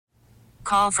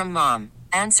Call from mom.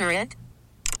 Answer it.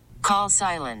 Call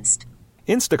silenced.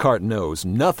 Instacart knows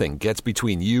nothing gets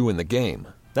between you and the game.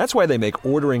 That's why they make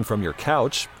ordering from your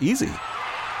couch easy.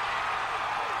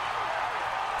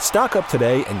 Stock up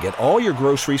today and get all your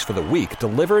groceries for the week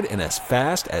delivered in as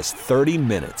fast as 30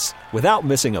 minutes without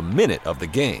missing a minute of the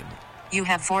game. You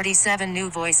have 47 new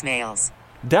voicemails.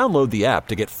 Download the app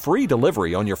to get free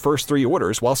delivery on your first 3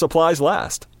 orders while supplies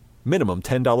last. Minimum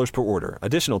 $10 per order.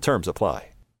 Additional terms apply.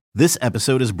 This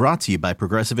episode is brought to you by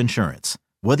Progressive Insurance.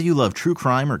 Whether you love true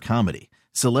crime or comedy,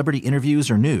 celebrity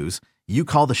interviews or news, you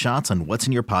call the shots on what's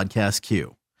in your podcast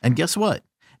queue. And guess what?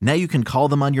 Now you can call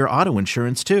them on your auto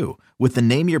insurance too with the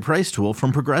Name Your Price tool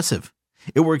from Progressive.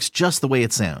 It works just the way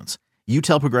it sounds. You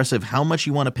tell Progressive how much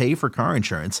you want to pay for car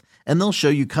insurance, and they'll show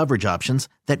you coverage options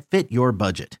that fit your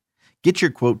budget. Get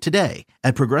your quote today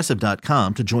at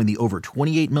Progressive.com to join the over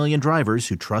 28 million drivers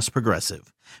who trust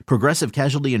Progressive. Progressive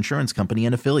Casualty Insurance Company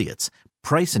and Affiliates.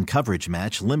 Price and coverage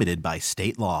match limited by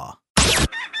state law.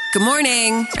 Good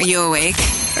morning. Are you awake?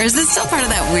 Or is this still part of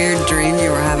that weird dream you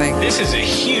were having? This is a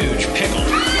huge pickle.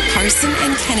 Carson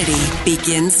and Kennedy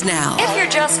begins now. If you're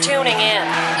just tuning in,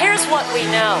 here's what we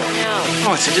know.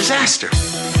 Oh, it's a disaster.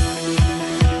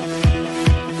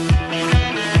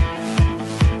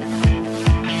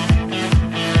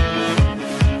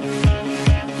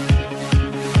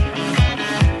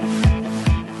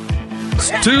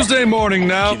 It's Tuesday morning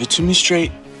now. Give it to me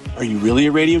straight. Are you really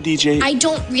a radio DJ? I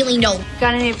don't really know.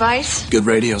 Got any advice? Good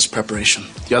radio is preparation.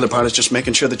 The other part is just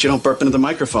making sure that you don't burp into the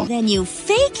microphone. Then you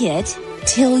fake it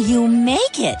till you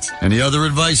make it. Any other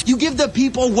advice? You give the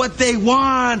people what they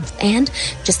want. And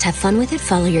just have fun with it.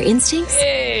 Follow your instincts.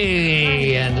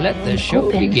 Hey, and let the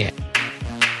show begin.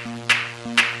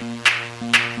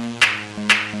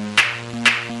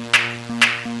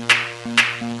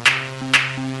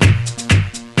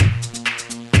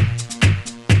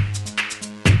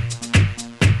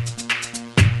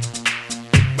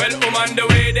 On the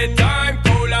way the time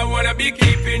cold, I wanna be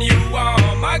keeping you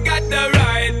warm. I got the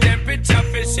right temperature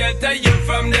for shelter you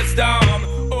from the storm.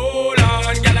 Hold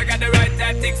on, girl, I got the right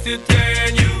tactics to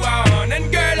turn you on.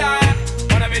 And girl, I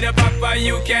wanna be the papa,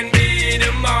 you can be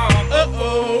the mom.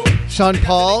 Uh-oh. Sean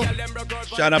Paul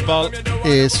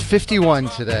is 51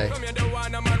 today.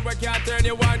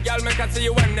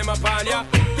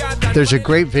 There's a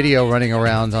great video running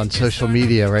around on social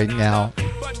media right now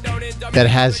that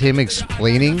has him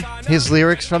explaining his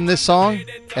lyrics from this song,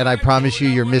 and I promise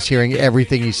you're mishearing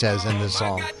everything he says in this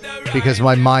song because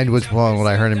my mind was blown when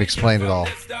I heard him explain it all.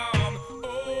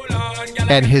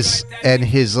 And his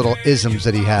little isms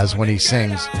that he has when he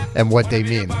sings and what they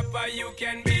mean.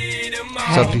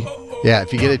 So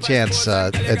if you get a chance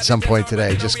at some point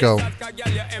today, just go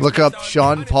look up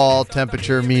Sean Paul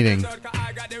temperature meeting.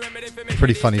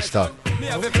 Pretty funny stuff.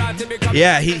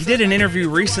 Yeah, he did an interview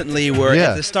recently where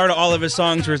at the start of all of his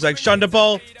songs where it's like, Sean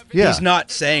Paul, he's not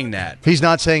saying that. He's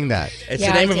not saying that. It's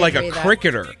the name of like a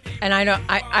cricketer. And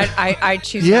I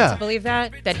choose not to believe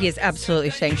that he is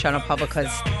absolutely saying Sean Paul because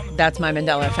that's my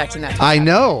Mandela effect and that's I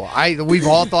know. We've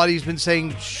all thought he's been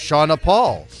saying Sean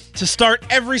Paul. To start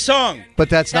every song. But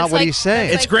that's not what he's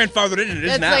saying. It's grandfathered in, it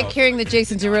is now. That's like hearing that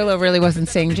Jason Derulo really wasn't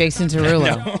saying Jason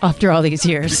Derulo after all these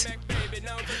years.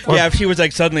 Yeah, if he was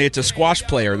like, suddenly it's a squash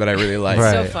player that I really like.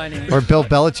 Right. So funny. Or Bill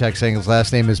Belichick saying his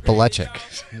last name is Belichick.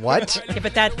 What? Yeah,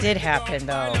 but that did happen,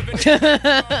 though.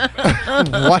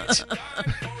 What?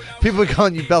 People are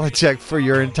calling you Belichick for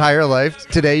your entire life.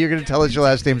 Today, you're going to tell us your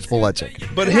last name's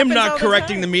Belichick. But him not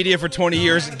correcting the media for 20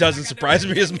 years doesn't surprise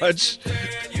me as much.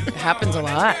 It happens a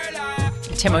lot.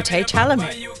 Timothée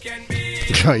Chalamet.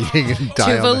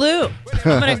 Tuvalu.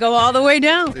 I'm going to go all the way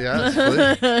down.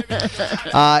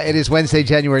 It is Wednesday,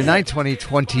 January 9th,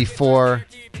 2024.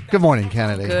 Good morning,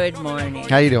 Kennedy. Good morning.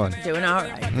 How you doing? Doing all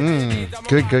right.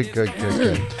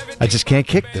 Good. I just can't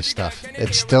kick this stuff.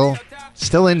 It's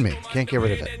still in me. Can't get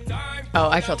rid of it. Oh,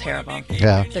 I feel terrible.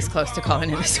 Yeah. This close to calling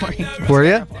in this morning. Were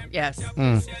you? Yes.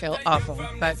 I feel awful.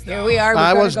 But here we are.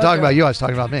 I wasn't talking about you. I was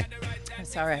talking about me.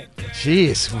 It's all right.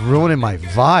 Jeez, ruining my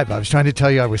vibe. I was trying to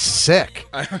tell you I was sick.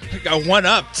 I got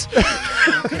one-upped.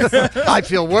 I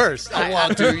feel worse.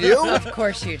 Do you? Of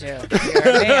course you do. You're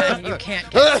a man. You can't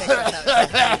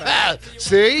get sick.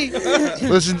 See?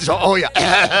 Listen to...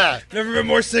 Never been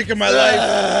more sick in my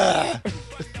life.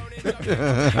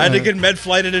 I had to get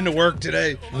med-flighted into work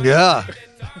today. Yeah.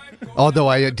 Although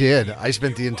I did. I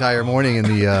spent the entire morning in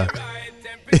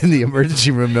the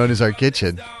emergency room known as our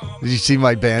kitchen. Did you see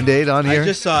my Band-Aid on here? I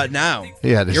just saw it now.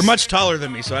 Yeah, You're much taller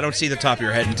than me, so I don't see the top of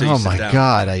your head until you sit down. Oh, my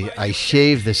God. I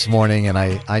shaved this morning, and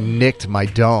I nicked my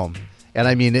dome. And,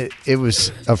 I mean, it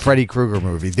was a Freddy Krueger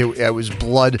movie. It was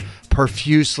blood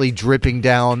profusely dripping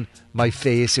down my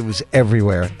face. It was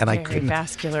everywhere. And I Very couldn't.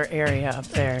 vascular area up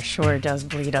there sure does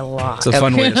bleed a lot. It's a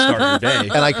fun way to start your day.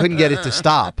 And I couldn't get it to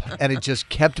stop. And it just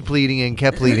kept bleeding and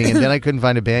kept bleeding. And then I couldn't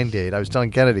find a Band-Aid. I was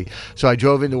telling Kennedy. So I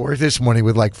drove into work this morning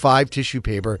with like 5 tissue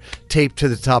paper taped to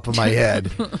the top of my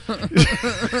head.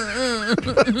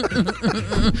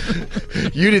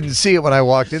 You didn't see it when I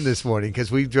walked in this morning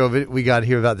because we got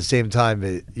here about the same time.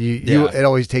 It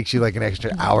always takes you like an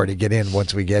extra hour to get in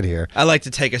once we get here. I like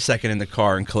to take a second in the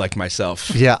car and collect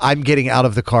myself. Yeah, I'm getting out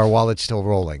of the car while it's still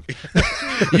rolling.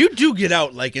 You do get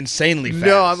out like insanely fast.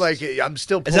 No, I'm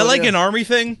still. Is that like an army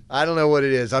thing? I don't know what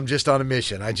it is. I'm just on a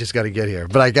mission. I just got to get here.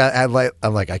 But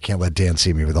I'm like, I can't let Dan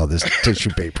see me with all this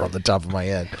tissue paper on the top of my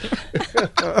head.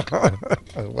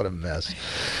 What a mess.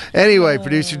 Anyway,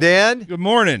 producer Dan. Good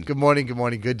morning. Good morning. Good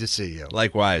morning. Good to see you.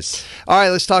 Likewise. All right,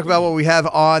 let's talk about what we have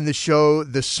on the show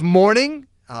this morning.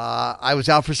 I was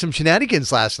out for some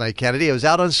shenanigans last night, Kennedy. I was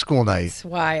out on school night. It's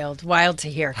wild to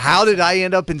hear. How did I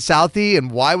end up in Southie,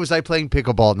 and why was I playing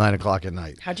pickleball at 9 o'clock at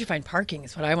night? How'd you find parking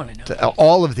is what I want to know.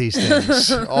 All of these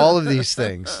things. All of these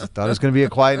things. Thought it was going to be a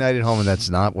quiet night at home, and that's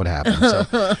not what happened.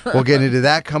 So we'll get into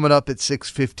that coming up at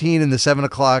 6:15 in the 7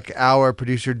 o'clock hour.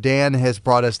 Producer Dan has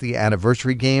brought us the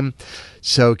anniversary game.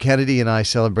 So Kennedy and I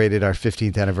celebrated our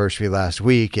 15th anniversary last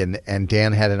week, and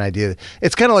Dan had an idea.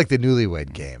 It's kind of like the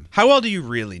newlywed game. How well do you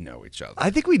really know each other? I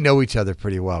think we know each other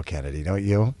pretty well, Kennedy, don't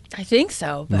you? I think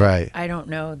so, but right. I don't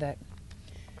know that.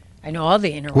 I know all the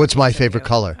inner. What's my favorite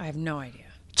color? I have no idea.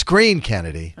 It's green,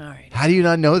 Kennedy. All right. How do you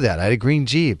not know that? I had a green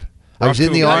Jeep. I was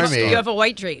in the Army. You have a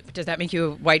white Jeep. Does that make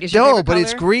you white as your favorite but color?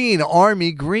 it's green.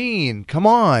 Army green. Come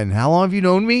on. How long have you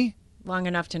known me? Long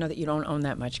enough to know that you don't own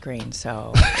that much green,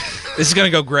 so... This is going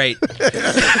to go great.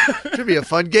 Should be a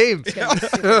fun game.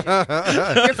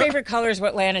 Your favorite color is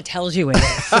what Lana tells you it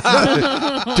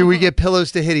is. Do we get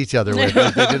pillows to hit each other with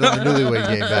like they did on the Newlywed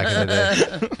Game back in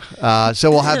the day?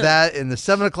 So we'll have that in the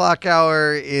 7 o'clock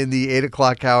hour. In the 8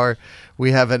 o'clock hour,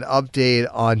 we have an update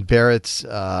on Barrett's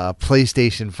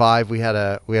PlayStation 5. We had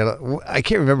a I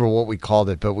can't remember what we called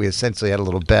it, but we essentially had a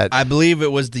little bet. I believe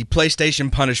it was the PlayStation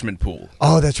punishment pool.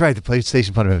 Oh, that's right, the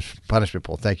PlayStation punishment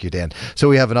pool. Thank you, Dan. So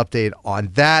we have an update on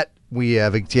that. We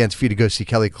have a chance for you to go see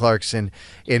Kelly Clarkson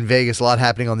in Vegas. A lot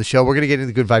happening on the show. We're going to get into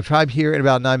the Good Vibe Tribe here in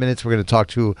about 9 minutes. We're going to talk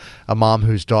to a mom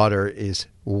whose daughter is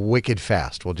wicked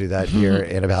fast. We'll do that here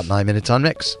in about 9 minutes on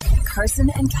Mix.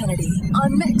 Carson and Kennedy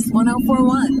on Mix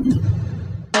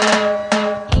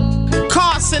 104.1.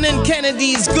 Carson and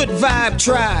Kennedy's Good Vibe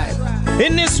Tribe.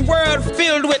 In this world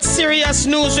filled with serious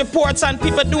news reports and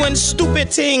people doing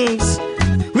stupid things,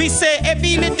 we say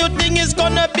every little thing is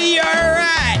gonna be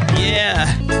alright. Yeah.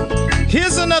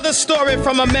 Here's another story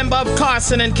from a member of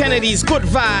Carson and Kennedy's Good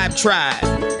Vibe Tribe.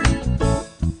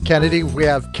 Kennedy, we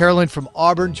have Carolyn from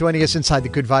Auburn joining us inside the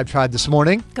Good Vibe Tribe this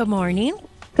morning. Good morning.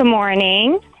 Good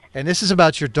morning. And this is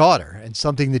about your daughter and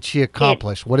something that she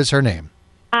accomplished. What is her name?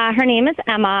 Her name is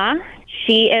Emma.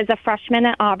 She is a freshman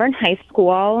at Auburn High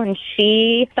School, and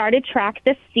she started track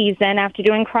this season after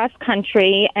doing cross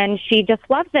country, and she just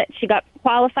loves it. She got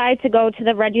qualified to go to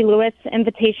the Reggie Lewis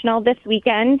Invitational this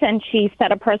weekend, and she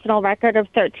set a personal record of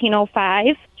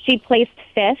 13:05. She placed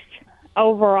 5th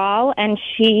overall, and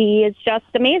she is just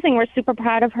amazing. We're super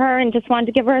proud of her and just wanted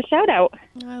to give her a shout out.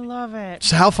 I love it.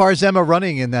 So how far is Emma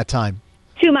running in that time?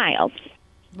 2 miles.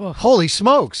 Whoa. Holy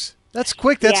smokes. That's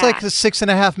quick. That's like a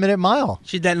 6.5 minute mile.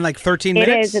 She did that in like 13 minutes?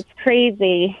 It is. It's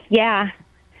crazy. Yeah.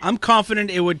 I'm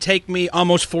confident it would take me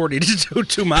almost 40 to do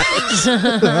 2 miles.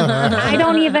 I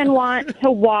don't even want to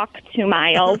walk 2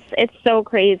 miles. It's so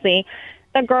crazy.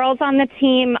 The girls on the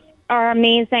team are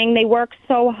amazing. They work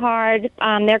so hard.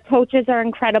 Their coaches are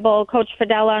incredible. Coach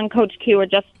Fidella and Coach Q are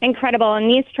just incredible. And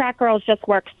these track girls just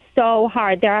work so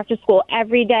hard. They're after school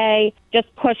every day, just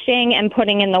pushing and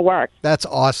putting in the work. That's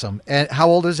awesome. And how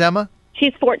old is Emma?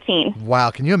 She's 14.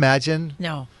 Wow. Can you imagine?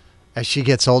 No. As she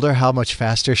gets older, how much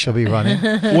faster she'll be running?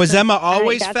 Was Emma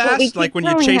always fast? Like when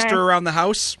you chased her around the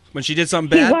house? When she did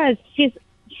something bad? She was.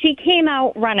 She came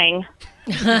out running.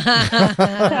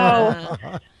 So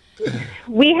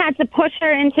we had to push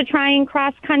her into trying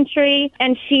cross country,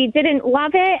 and she didn't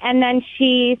love it. And then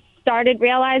she started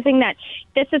realizing that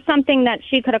this is something that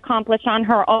she could accomplish on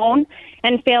her own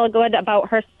and feel good about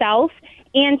herself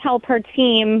and help her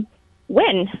team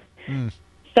win.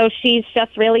 So she's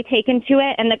just really taken to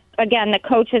it. And the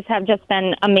coaches have just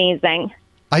been amazing.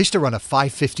 I used to run a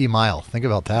 550 mile. Think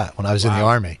about that when I was in the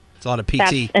Army. It's a lot of PT.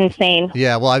 That's insane.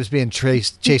 Yeah, well, I was being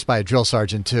chased by a drill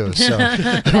sergeant, too. So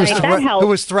who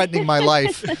was threatening my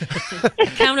life.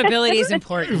 Accountability is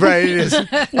important. Right, it is. All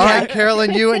right,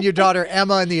 Carolyn, you and your daughter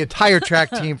Emma and the entire track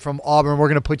team from Auburn, we're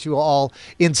going to put you all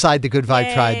inside the Good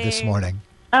Vibe Tribe this morning.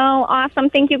 Oh, awesome.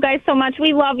 Thank you guys so much.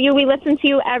 We love you. We listen to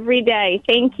you every day.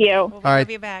 Thank you. All right.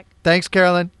 Love you back. Thanks,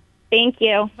 Carolyn. Thank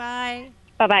you. Bye.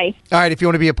 Bye-bye. All right, if you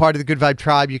want to be a part of the Good Vibe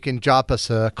Tribe, you can drop us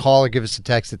a call or give us a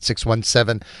text at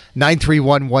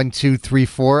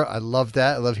 617-931-1234. I love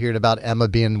that. I love hearing about Emma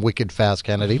being wicked fast,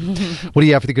 Kennedy. What do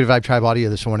you have for the Good Vibe Tribe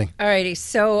audio this morning? All righty.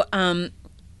 So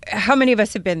how many of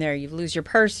us have been there? You lose your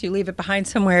purse, you leave it behind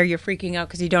somewhere, you're freaking out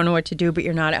because you don't know what to do, but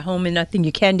you're not at home and nothing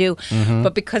you can do. Mm-hmm.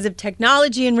 But because of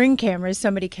technology and Ring cameras,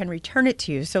 somebody can return it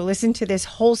to you. So listen to this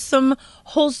wholesome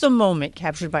moment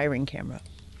captured by a Ring camera.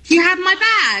 You have my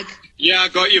bag? Yeah, I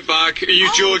got your bag. Are you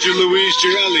Georgia Louise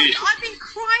Girelli? I've been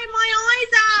crying my eyes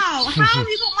out. How have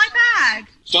you got my bag?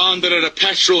 Found it at a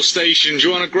petrol station. Do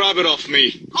you want to grab it off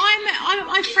me? I'm at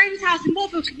my friend's house in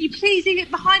Wobble. Can you please leave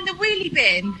it behind the wheelie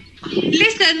bin?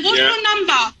 Listen, what's your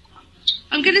number?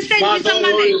 I'm going to send you some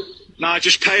money. Nah,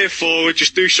 just pay it forward.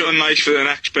 Just do something nice for the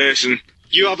next person.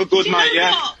 You have a good night,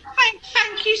 yeah? What?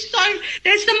 Thank you so.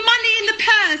 There's some money in the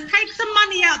purse. Take some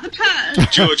money out the purse.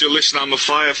 Georgia, listen, I'm a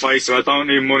firefighter. I don't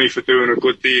need money for doing a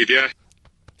good deed, yeah?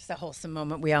 It's a wholesome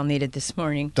moment we all needed this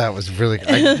morning. That was really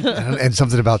and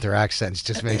something about their accents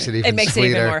just makes it even It makes sweeter.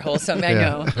 it even more wholesome, I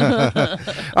know.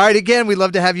 All right, again, we'd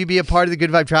love to have you be a part of the Good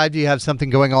Vibe Tribe. Do you have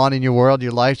something going on in your world,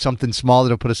 your life, something small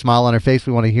that'll put a smile on our face?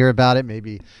 We want to hear about it.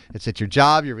 Maybe it's at your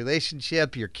job, your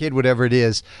relationship, your kid, whatever it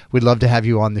is. We'd love to have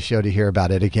you on the show to hear about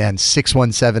it. Again,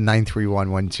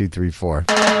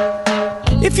 617-931-1234.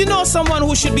 If you know someone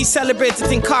who should be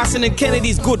celebrated in Carson and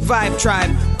Kennedy's Good Vibe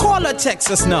Tribe, call or text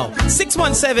us now.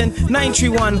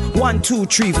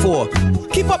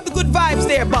 617-931-1234. Keep up the good vibes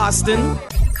there, Boston.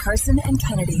 Carson and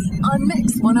Kennedy on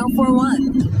Mix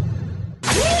 104.1.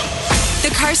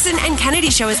 The Carson and Kennedy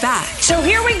Show is back. So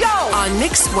here we go. On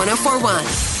Mix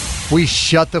 104.1. We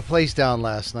shut the place down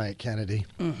last night, Kennedy.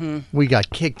 Mm-hmm. We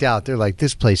got kicked out. They're like,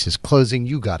 this place is closing.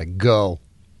 You got to go.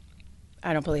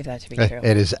 I don't believe that to be true.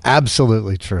 It is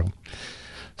absolutely true.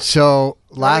 So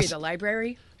the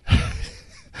library?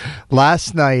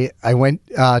 Last night, I went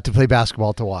to play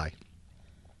basketball to Y.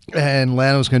 And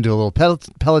Lana was going to do a little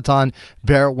Peloton.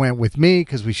 Barrett went with me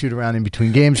because we shoot around in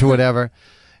between games or whatever.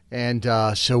 And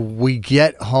so we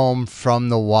get home from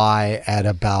the Y at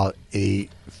about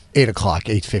 8 o'clock,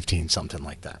 8:15, something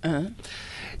like that. Uh-huh.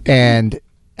 And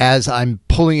as I'm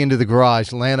pulling into the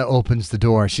garage, Lana opens the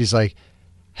door. She's like,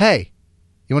 hey,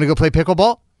 you want to go play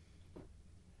pickleball?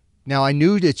 Now, I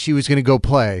knew that she was going to go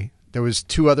play. There was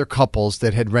two other couples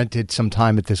that had rented some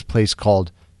time at this place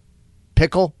called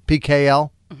Pickle,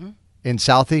 PKL, in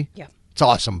Southie. Yeah. It's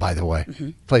awesome, by the way.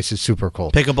 Place is super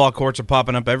cool. Pickleball courts are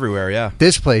popping up everywhere, yeah.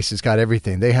 This place has got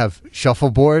everything. They have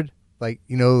shuffleboard, like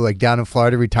down in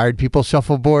Florida, retired people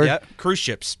shuffleboard. Yeah, cruise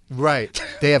ships. Right.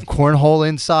 They have cornhole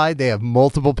inside. They have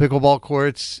multiple pickleball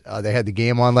courts. They had the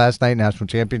game on last night, National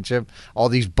Championship. All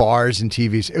these bars and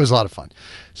TVs. It was a lot of fun.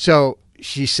 So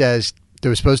she says there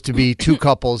was supposed to be two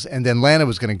couples, and then Lana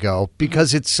was going to go.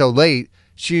 Because it's so late,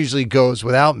 she usually goes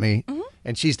without me,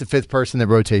 and she's the fifth person that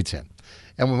rotates in.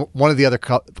 And one of the other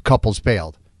couples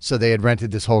bailed. So they had rented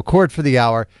this whole court for the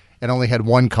hour and only had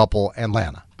one couple and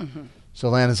Lana. So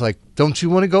Lana's like, don't you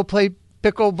want to go play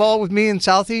pickleball with me in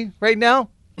Southie right now?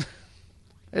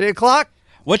 At 8 o'clock?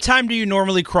 What time do you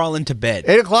normally crawl into bed?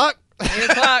 8 o'clock? 8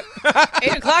 o'clock.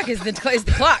 8 o'clock is the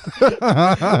clock.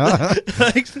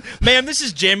 Ma'am, this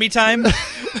is jammy time.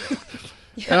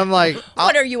 And I'm like,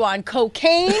 what are you on,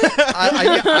 cocaine?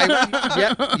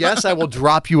 Yes, I will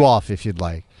drop you off if you'd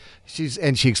like. She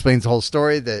explains the whole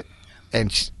story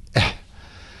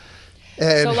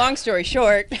so long story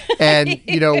short. And,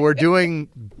 we're doing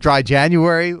dry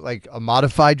January, like a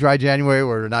modified dry January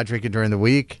where we're not drinking during the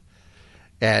week.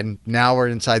 And now we're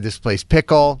inside this place,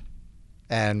 Pickle,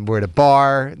 and we're at a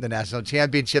bar. The National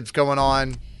Championship's going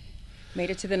on. Made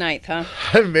it to the 9th, huh?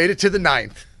 Made it to the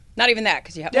 9th. Not even that,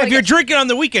 because you have. Yeah, if you're drinking on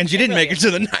the weekends, you didn't make it to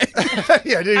the 9th.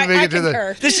 Yeah, I didn't make it to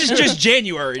the. This is just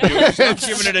January, dude. Stop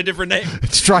giving it a different name.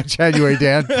 It's dry January,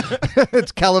 Dan.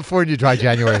 It's California dry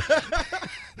January.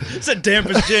 It's the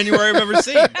dampest January I've ever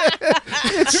seen.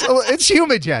 It's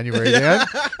humid January, Dan.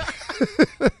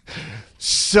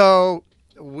 So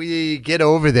we get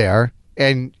over there,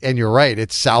 and you're right.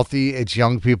 It's Southie. It's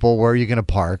young people. Where are you going to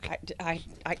park?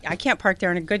 I can't park there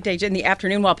on a good day in the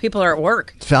afternoon while people are at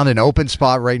work. Found an open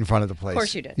spot right in front of the place. Of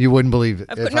course you did. You wouldn't believe it.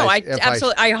 I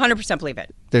 100% believe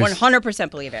it.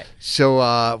 100% believe it.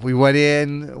 So we went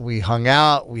in. We hung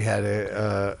out. We had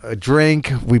a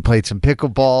drink. We played some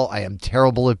pickleball. I am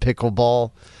terrible at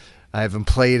pickleball. I haven't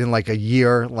played in like a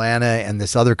year. Lana and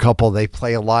this other couple, they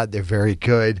play a lot. They're very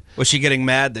good. Was she getting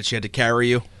mad that she had to carry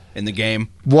you? in the game.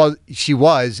 Well, she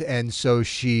was, and so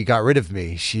she got rid of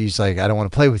me. She's like, I don't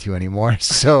want to play with you anymore.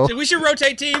 So we should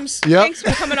rotate teams. Yep. Thanks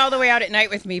for coming all the way out at night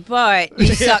with me, but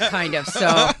you suck kind of.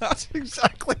 So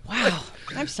exactly. Wow.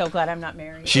 I'm so glad I'm not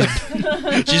married.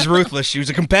 She's ruthless. She was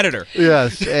a competitor.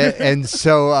 Yes. And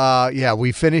so,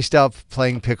 we finished up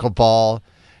playing pickleball.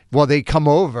 Well, they come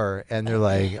over, and they're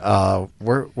like,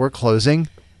 we're closing.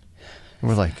 And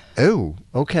we're like, oh,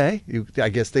 okay. I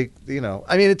guess they,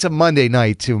 I mean, it's a Monday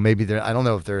night, too. Maybe they're, I don't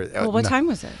know if they're. Well, what time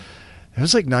was it? It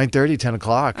was like 9:30, 10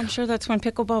 o'clock. I'm sure that's when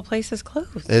pickleball places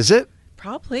close. Is it?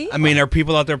 Probably. I mean, are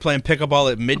people out there playing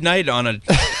pickleball at midnight on a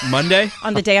Monday?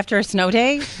 On the day after a snow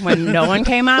day when no one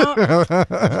came out?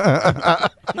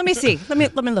 Let me see. Let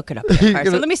me look it up. There,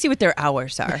 so let me see what their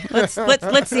hours are.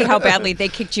 Let's see how badly they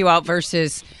kicked you out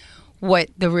versus what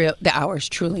the hours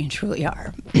truly and truly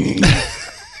are.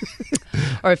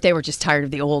 Or if they were just tired of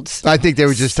the olds. I think they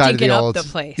were just tired of the olds. Up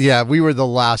the place. Yeah, we were the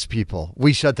last people.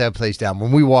 We shut that place down.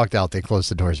 When we walked out, they closed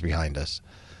the doors behind us.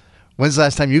 When's the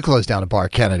last time you closed down a bar,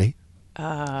 Kennedy?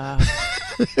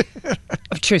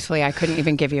 Truthfully, I couldn't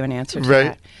even give you an answer to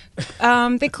that.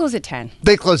 They close at 10.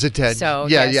 They close at 10. So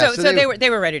yeah. So they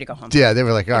were ready to go home. Yeah, they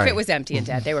were like, all right. If it was empty and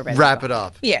dead, they were ready wrap to it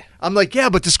up. Yeah. I'm like, yeah,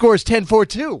 but the score is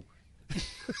 10-4-2.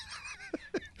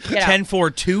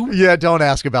 10-4-2? Yeah, don't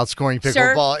ask about scoring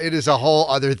pickleball. Sir? It is a whole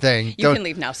other thing. You can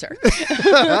leave now, sir.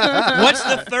 What's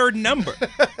the third number?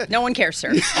 No one cares,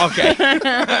 sir. Okay.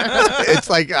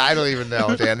 It's like, I don't even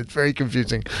know, Dan. It's very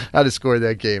confusing how to score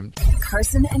that game.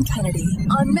 Carson and Kennedy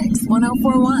on Mix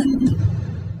 104.1.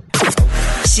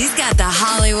 She's got the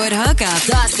Hollywood hookup.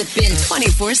 Gossiping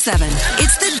 24/7.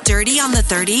 It's the Dirty on the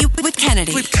 30 with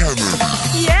Kennedy.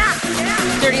 Yeah.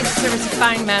 Dirty is the service of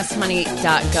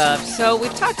findmassmoney.gov. So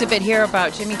we've talked a bit here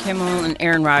about Jimmy Kimmel and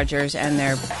Aaron Rodgers and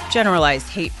their generalized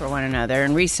hate for one another.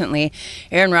 And recently,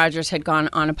 Aaron Rodgers had gone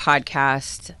on a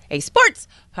podcast, a sports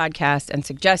podcast, and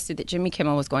suggested that Jimmy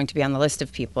Kimmel was going to be on the list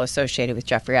of people associated with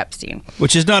Jeffrey Epstein.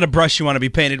 Which is not a brush you want to be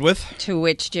painted with. To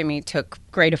which Jimmy took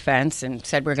great offense and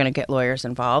said we're going to get lawyers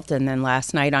involved. And then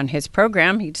last night on his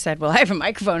program, he said, well, I have a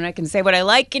microphone. I can say what I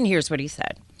like. And here's what he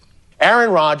said.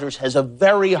 Aaron Rodgers has a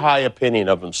very high opinion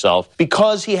of himself.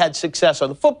 Because he had success on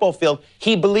the football field,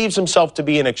 he believes himself to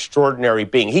be an extraordinary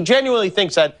being. He genuinely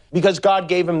thinks that because God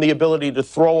gave him the ability to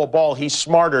throw a ball, he's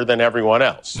smarter than everyone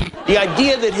else. The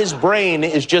idea that his brain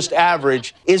is just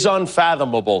average is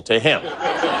unfathomable to him.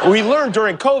 We learned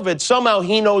during COVID, somehow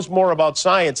he knows more about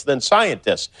science than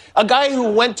scientists. A guy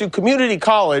who went to community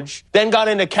college, then got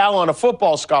into Cal on a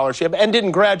football scholarship and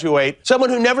didn't graduate, someone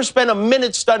who never spent a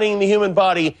minute studying the human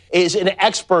body, is an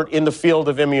expert in the field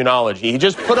of immunology. He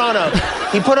just put on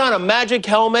a magic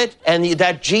helmet, and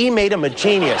that G made him a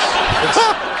genius.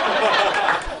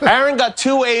 Aaron got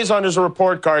 2 A's on his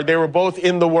report card. They were both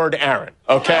in the word Aaron,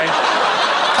 okay?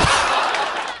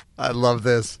 I love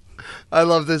this. I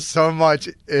love this so much.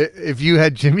 If you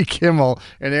had Jimmy Kimmel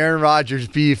and Aaron Rodgers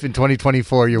beef in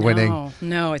 2024, you're winning.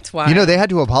 No, it's wild. You know, they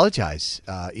had to apologize.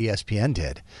 ESPN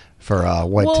did. For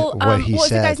what he said. What was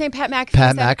the guy's name? Pat McAfee?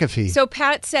 Pat McAfee. So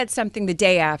Pat said something the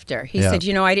day after. He said,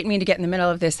 I didn't mean to get in the middle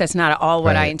of this. That's not at all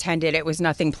what I intended. It was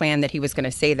nothing planned that he was going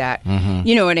to say that. Mm-hmm.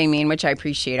 You know what I mean? Which I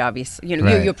appreciate, obviously.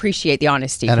 You appreciate the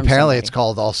honesty. And apparently somebody. It's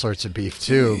called all sorts of beef,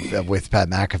 too, with Pat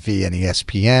McAfee and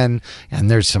ESPN. And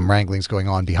there's some wranglings going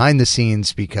on behind the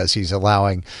scenes because he's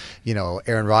allowing,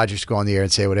 Aaron Rodgers to go on the air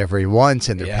and say whatever he wants.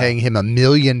 And they're paying him $1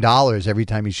 million every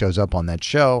time he shows up on that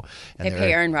show. And they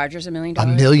pay Aaron Rodgers $1 million?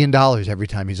 $1 million every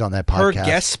time he's on that podcast. Per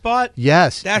guest spot?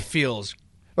 Yes. That feels...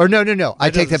 Or no. I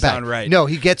take that back. Sound right. No,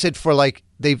 he gets it for they're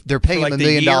paying him $1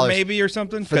 million maybe or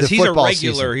something? Because he's a regular.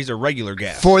 Season. He's a regular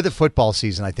guest. For the football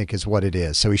season, I think is what it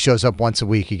is. So he shows up once a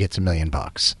week, he gets $1 million.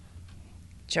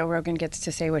 Joe Rogan gets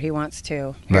to say what he wants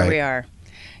to. Here we are.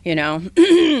 Take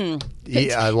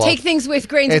things with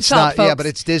grains of salt, folks. Yeah, but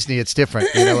it's Disney. It's different.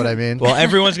 You know what I mean? Well,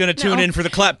 everyone's going to tune in for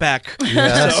the clapback.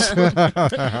 Yes.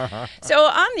 So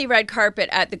on the red carpet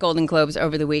at the Golden Globes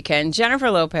over the weekend,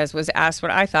 Jennifer Lopez was asked what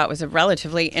I thought was a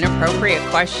relatively inappropriate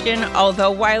question,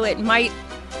 although while it might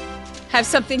have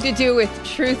something to do with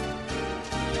truth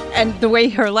and the way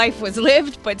her life was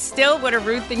lived, but still, what a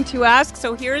rude thing to ask.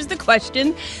 So here's the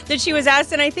question that she was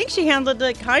asked, and I think she handled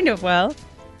it kind of well.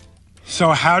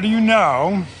 So how do you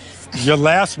know your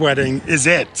last wedding is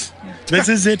it? This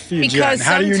is it for you, Jen.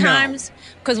 How do you know? Because sometimes,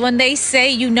 because when they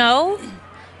say you know.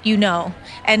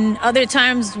 And other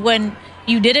times when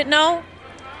you didn't know,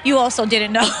 You also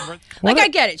didn't know. I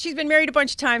get it. She's been married a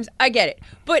bunch of times. I get it.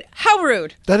 But how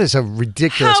rude. That is a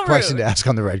ridiculous question to ask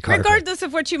on the red carpet. Regardless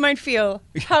of what you might feel,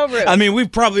 how rude. I mean,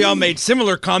 we've probably all made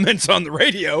similar comments on the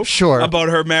radio about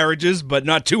her marriages, but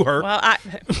not to her.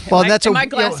 Well, in my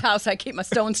glass house, I keep my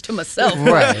stones to myself.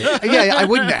 Right. Yeah, I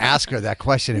wouldn't ask her that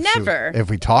question if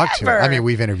we talked to her. I mean,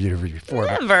 we've interviewed her before.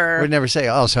 Never. We'd never say,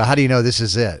 so how do you know this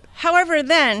is it? However,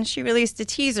 then she released a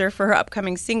teaser for her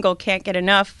upcoming single, Can't Get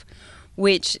Enough,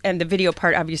 and the video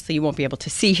part, obviously you won't be able to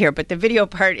see here, but the video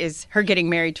part is her getting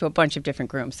married to a bunch of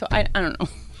different grooms. So I don't know.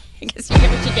 I guess you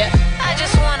get what you get. I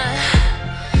just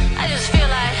feel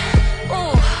like,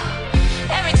 ooh,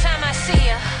 every time I see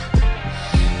you,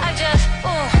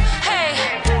 hey,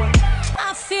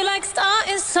 I feel like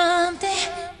starting something.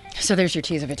 So there's your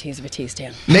tease of a tease,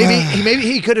 Dan. Maybe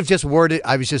he could have just worded,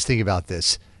 I was just thinking about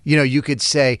this. You could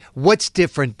say, what's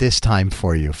different this time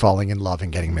for you, falling in love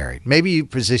and getting married? Maybe you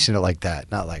position it like that,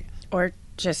 not like... Or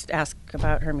just ask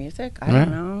about her music. I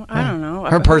don't know. I don't know.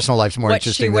 Her personal life's more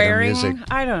interesting than her music.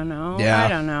 I don't know. Yeah. I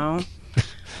don't know.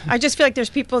 I just feel like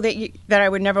there's people that I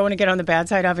would never want to get on the bad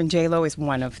side of, and J-Lo is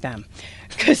one of them.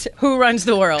 Because who runs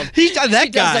the world?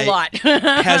 That guy does a lot.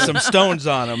 has some stones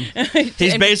on him.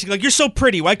 He's basically like, you're so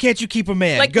pretty. Why can't you keep a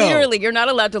man? Like, Go. literally, you're not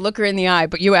allowed to look her in the eye,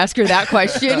 but you ask her that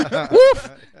question. Woof!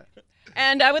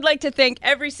 And I would like to thank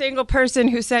every single person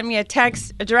who sent me a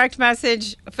text, a direct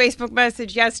message, a Facebook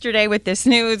message yesterday with this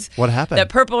news. What happened? That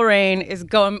Purple Rain is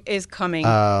coming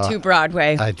to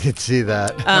Broadway. I did see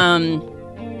that.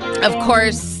 Of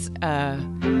course,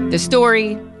 the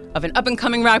story of an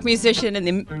up-and-coming rock musician in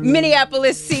the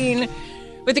Minneapolis scene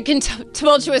with a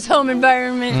tumultuous home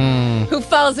environment who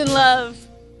falls in love.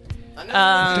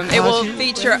 It will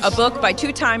feature a book by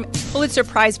two-time Pulitzer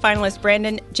Prize finalist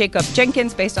Brandon Jacob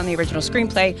Jenkins based on the original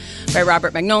screenplay by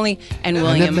Robert Magnoli and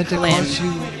William Lynn.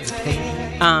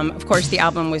 Of course, the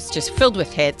album was just filled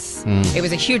with hits. It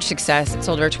was a huge success. It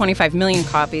sold over 25 million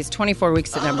copies, 24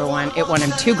 weeks at number one. It won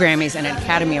him 2 Grammys and an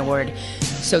Academy Award.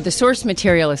 So the source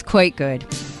material is quite good.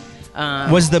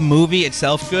 Was the movie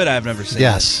itself good? I've never seen it.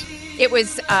 Yes. It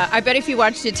was, I bet if you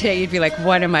watched it today, you'd be like,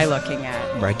 what am I looking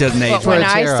at? Right, doesn't age. But when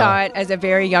I saw it as a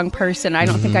very young person, I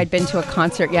don't think I'd been to a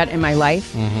concert yet in my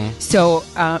life. So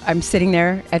I'm sitting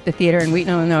there at the theater in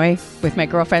Wheaton, Illinois with my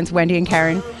girlfriends, Wendy and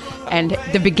Karen. And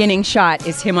the beginning shot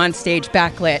is him on stage,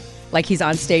 backlit, like he's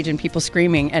on stage and people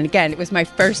screaming. And again, it was my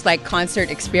first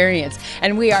concert experience.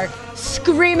 And we are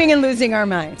screaming and losing our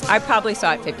minds. I probably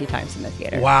saw it 50 times in the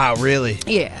theater. Wow, really?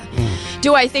 Yeah.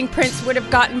 Do I think Prince would have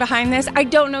gotten behind this? I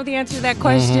don't know the answer to that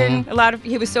question.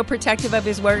 He was so protective of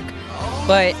his work,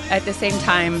 but at the same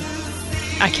time,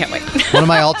 I can't wait. One of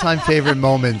my all-time favorite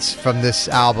moments from this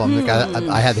album,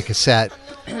 I had the cassette,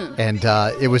 and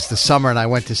it was the summer, and I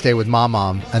went to stay with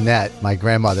Mom, Annette, my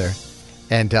grandmother,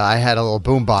 and I had a little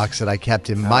boombox that I kept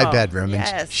in my bedroom,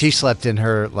 and she slept in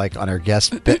her, on her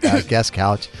guest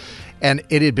couch, and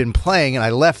it had been playing, and I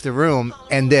left the room,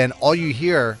 and then all you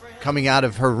hear coming out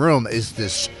of her room is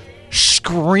this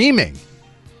screaming.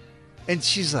 And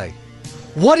she's like,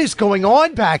 what is going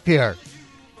on back there?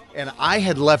 And I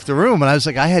had left the room, and I was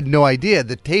like, I had no idea.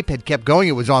 The tape had kept going.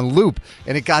 It was on loop,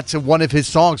 and it got to one of his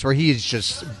songs where he is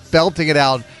just belting it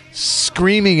out,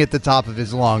 screaming at the top of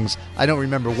his lungs. I don't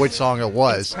remember which song it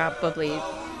was. It's probably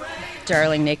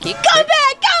Darling Nikki. Come back!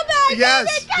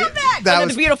 Yes. Come back! That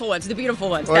was the beautiful ones. The beautiful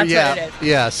ones. Or, That's yeah, what it is.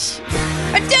 Yes.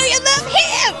 Or do you love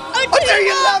him? Or do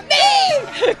you love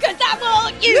me? Because I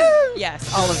want you.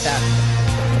 Yes, all of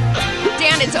that.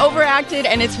 Dan, it's overacted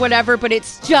and it's whatever, but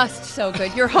it's just so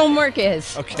good. Your homework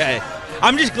is. Okay.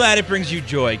 I'm just glad it brings you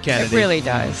joy, Kennedy. It really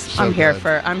does. So I'm here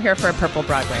for a Purple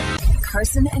Broadway.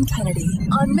 Carson and Kennedy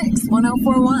on Mix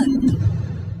 104.1.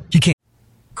 You can't.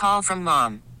 Call from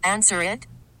mom. Answer it.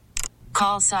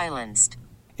 Call silenced.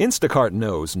 Instacart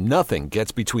knows nothing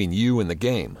gets between you and the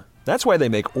game. That's why they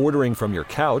make ordering from your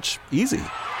couch easy.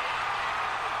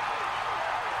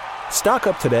 Stock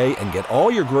up today and get all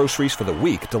your groceries for the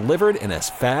week delivered in as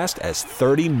fast as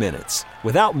 30 minutes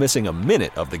without missing a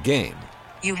minute of the game.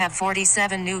 You have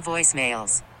 47 new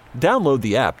voicemails. Download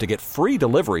the app to get free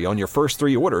delivery on your first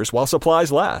 3 orders while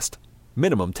supplies last.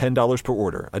 Minimum $10 per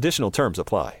order. Additional terms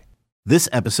apply. This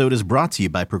episode is brought to you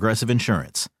by Progressive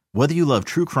Insurance. Whether you love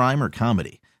true crime or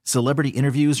comedy, celebrity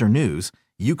interviews or news,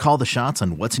 you call the shots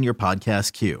on what's in your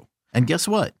podcast queue. And guess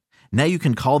what? Now you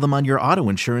can call them on your auto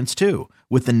insurance too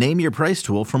with the Name Your Price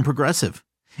tool from Progressive.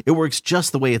 It works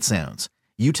just the way it sounds.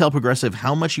 You tell Progressive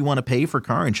how much you want to pay for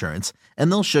car insurance, and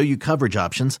they'll show you coverage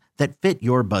options that fit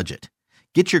your budget.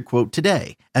 Get your quote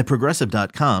today at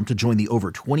Progressive.com to join the over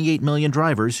 28 million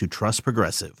drivers who trust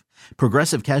Progressive.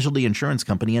 Progressive Casualty Insurance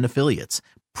Company and Affiliates.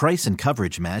 Price and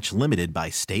coverage match limited by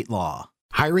state law.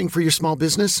 Hiring for your small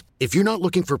business? If you're not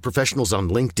looking for professionals on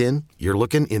LinkedIn, you're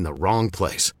looking in the wrong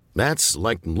place. That's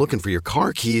like looking for your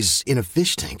car keys in a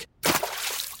fish tank.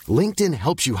 LinkedIn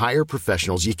helps you hire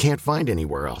professionals you can't find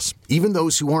anywhere else, even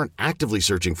those who aren't actively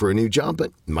searching for a new job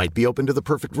but might be open to the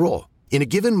perfect role. In a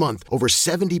given month, over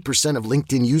 70% of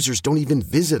LinkedIn users don't even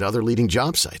visit other leading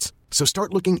job sites. So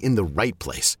start looking in the right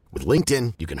place. With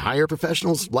LinkedIn, you can hire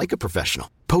professionals like a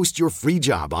professional. Post your free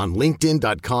job on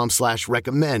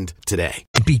linkedin.com/recommend today.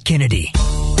 Beat Kennedy.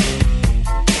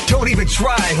 Don't even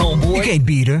try, homeboy. You can't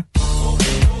beat her.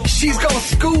 She's gonna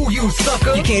school you,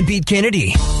 sucker. You can't beat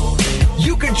Kennedy.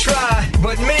 You can try,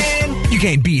 but man, you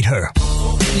can't beat her.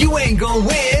 You ain't gonna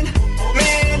win,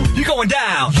 man. You're going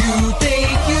down. You think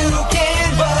you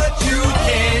can, but you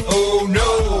can't. Oh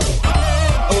no.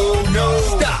 Oh no.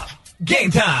 Stop.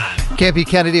 Game time. Can't Beat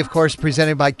Kennedy, of course,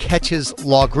 presented by Catches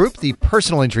Law Group, the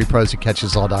personal injury pros at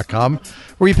catcheslaw.com,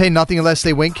 where you pay nothing unless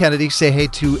they win. Kennedy, say hey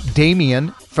to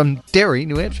Damien from Derry,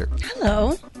 New Hampshire.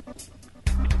 Hello.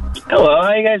 Hello,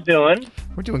 how you guys doing?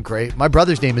 We're doing great. My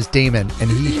brother's name is Damon, and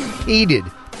he hated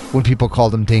when people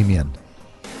called him Damien.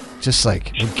 Just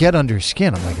like, would get under his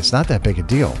skin. I'm like, it's not that big a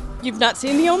deal. You've not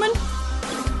seen The Omen?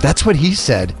 That's what he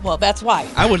said. Well, that's why.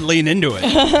 I would lean into it.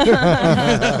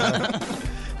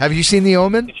 Have you seen The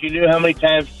Omen? If you knew how many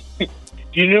times...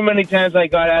 You knew many times I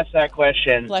got asked that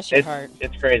question. Bless your heart.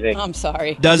 It's crazy. I'm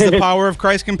sorry. Does the power of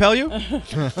Christ compel you?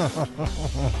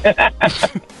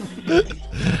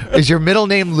 Is your middle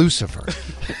name Lucifer?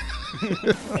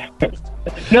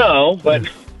 No, but...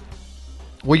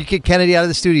 Will you kick Kennedy out of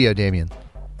the studio, Damien?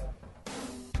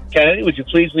 Kennedy, would you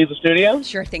please leave the studio?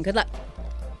 Sure thing. Good luck.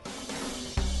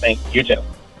 Thank you, too.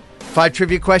 5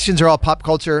 trivia questions are all pop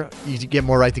culture. You get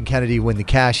more right than Kennedy, win the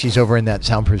cash. She's over in that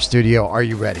soundproof studio. Are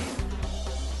you ready?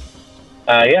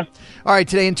 Yeah. All right,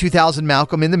 today in 2000,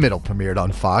 Malcolm in the Middle premiered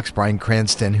on Fox. Bryan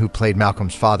Cranston, who played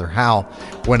Malcolm's father, Hal,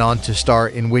 went on to star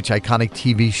in which iconic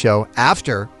TV show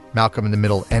after Malcolm in the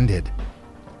Middle ended?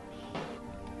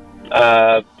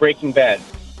 Breaking Bad.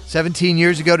 17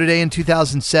 years ago today in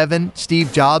 2007,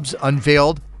 Steve Jobs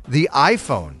unveiled the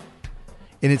iPhone.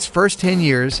 In its first 10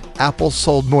 years, Apple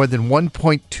sold more than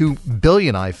 1.2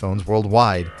 billion iPhones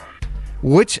worldwide.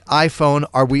 Which iPhone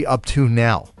are we up to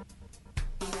now?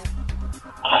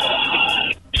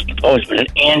 Always been an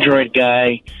Android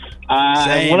guy.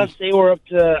 I want to say we're up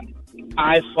to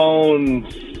iPhone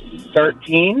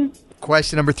 13.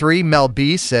 Question number 3. Mel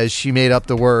B says she made up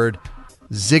the word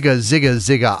zigga, zigga,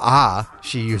 zigga, ah,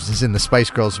 she uses in the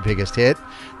Spice Girls' biggest hit.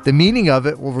 The meaning of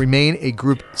it will remain a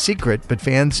group secret, but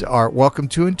fans are welcome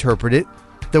to interpret it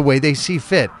the way they see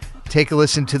fit. Take a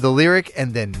listen to the lyric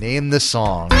and then name the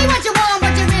song. What you want,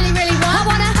 what you really, really want.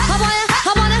 I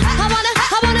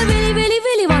wanna, really, really,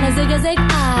 really wanna zigga, zig,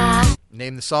 ah.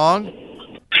 Name the song.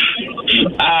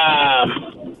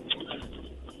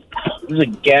 This is a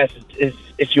guess.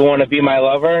 If You Want to Be My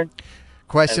Lover.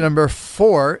 Question number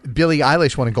 4. Billie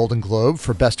Eilish won a Golden Globe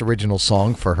for Best Original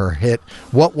Song for her hit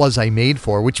What Was I Made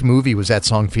For? Which movie was that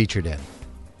song featured in?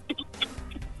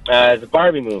 The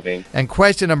Barbie movie. And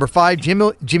question number 5.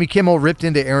 Jimmy Kimmel ripped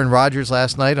into Aaron Rodgers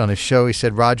last night on his show. He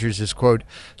said Rodgers is, quote,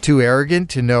 too arrogant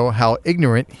to know how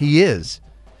ignorant he is,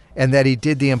 and that he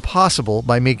did the impossible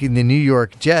by making the New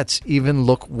York Jets even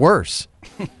look worse.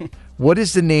 What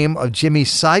is the name of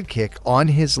Jimmy's sidekick on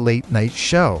his late night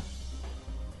show?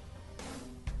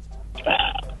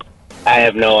 I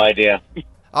have no idea.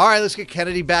 All right, let's get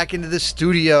Kennedy back into the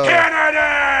studio.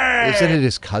 Kennedy! Isn't it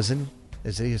his cousin?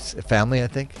 Is it his family, I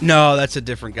think? No, that's a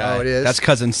different guy. Oh, it is? That's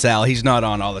Cousin Sal. He's not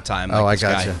on all the time. Like I this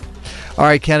gotcha. guy. All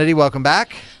right, Kennedy, welcome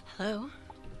back. Hello.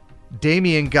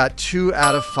 Damien got 2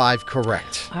 out of 5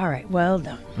 correct. All right, well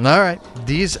done. All right.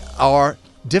 These are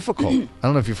difficult. I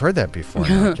don't know if you've heard that before.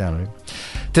 Kennedy.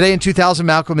 Today in 2000,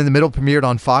 Malcolm in the Middle premiered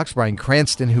on Fox. Bryan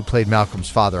Cranston, who played Malcolm's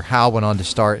father, Hal, went on to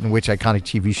star in which iconic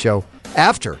TV show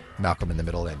after Malcolm in the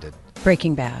Middle ended?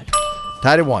 Breaking Bad.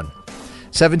 Tied at 1.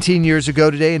 17 years ago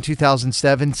today in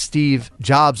 2007, Steve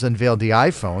Jobs unveiled the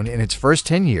iPhone. In its first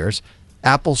 10 years,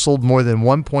 Apple sold more than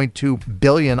 1.2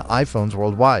 billion iPhones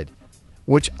worldwide.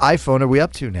 Which iPhone are we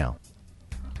up to now?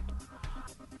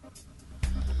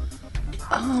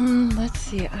 Let's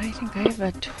see. I think I have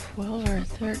a 12 or a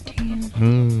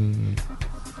 13.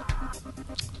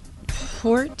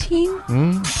 14?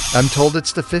 I'm told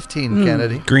it's the 15,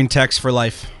 Kennedy. Green text for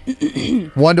life.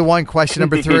 1-1. Question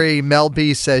number 3. Mel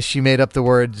B says she made up the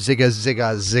word zigga,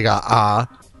 zigga, zigga, ah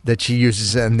that she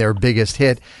uses in their biggest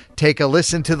hit. Take a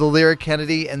listen to the lyric,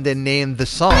 Kennedy, and then name the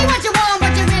song. What you want,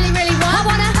 what you really, really want. I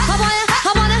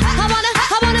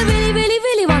wanna, really, really,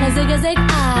 really wanna zigga, zig,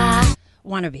 ah.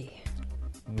 Wannabe.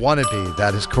 Wannabe.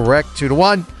 That is correct.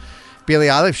 2-1. Billie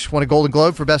Eilish won a Golden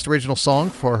Globe for Best Original Song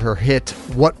for her hit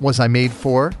What Was I Made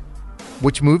For?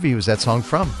 Which movie was that song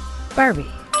from? Barbie.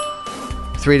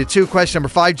 3-2. Question number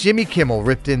 5. Jimmy Kimmel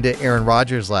ripped into Aaron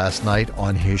Rodgers last night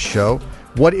on his show.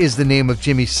 What is the name of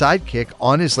Jimmy's sidekick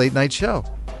on his late night show?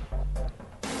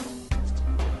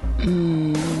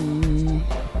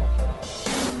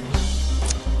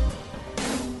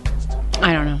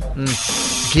 I don't know.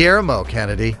 Guillermo,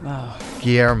 Kennedy. Oh.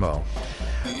 Guillermo.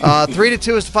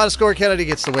 3-2 is the final score. Kennedy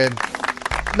gets the win.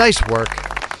 Nice work.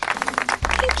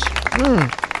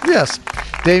 Yes.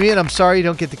 Damien, I'm sorry you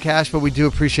don't get the cash, but we do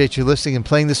appreciate you listening and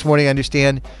playing this morning. I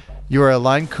understand you are a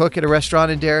line cook at a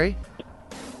restaurant in Derry?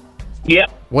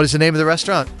 Yep. What is the name of the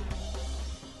restaurant?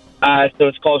 So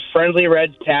it's called Friendly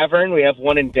Red's Tavern. We have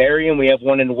one in Derry and we have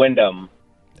one in Wyndham.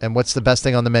 And what's the best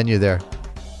thing on the menu there?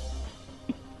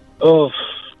 Oh,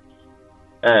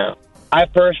 I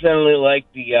personally like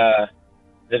we have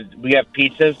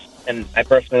pizzas, and I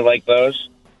personally like those.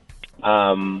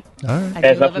 All right. It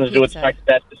has nothing to do with the fact that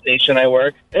that's the station I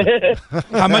work.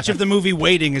 How much of the movie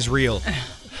Waiting is real?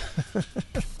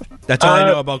 That's all I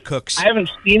know about cooks. I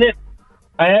haven't seen it.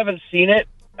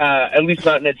 At least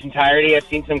not in its entirety. I've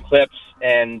seen some clips,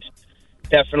 and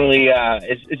definitely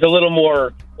it's a little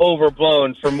more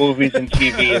overblown for movies and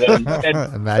TV than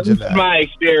Imagine that. My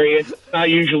experience. It's not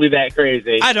usually that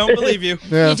crazy. I don't believe you.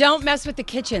 Yeah. You don't mess with the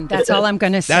kitchen. That's all I'm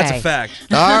going to say. That's a fact.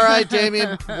 All right,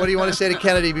 Damien. What do you want to say to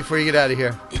Kennedy before you get out of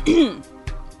here?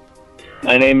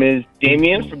 My name is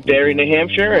Damien from Derry, New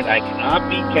Hampshire, and I cannot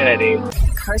beat Kennedy.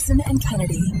 Carson and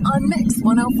Kennedy on Mix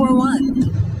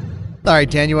 104.1. All right,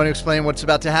 Dan, you want to explain what's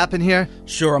about to happen here?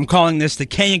 Sure, I'm calling this the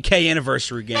K&K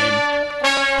anniversary game.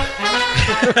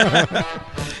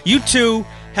 You two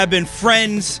have been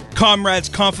friends, comrades,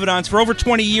 confidants for over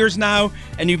 20 years now,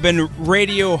 and you've been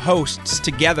radio hosts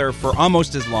together for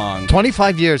almost as long.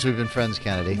 25 years we've been friends,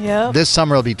 Kennedy. Yep. This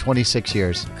summer will be 26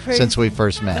 years since we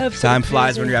first met. Absolutely Time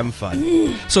flies crazy. when you're having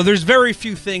fun. So there's very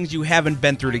few things you haven't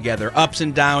been through together, ups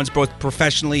and downs, both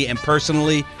professionally and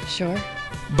personally. Sure.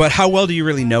 But how well do you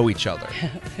really know each other?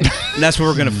 And that's what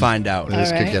we're going to find out.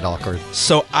 This could get awkward.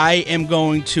 So I am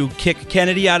going to kick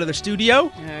Kennedy out of the studio.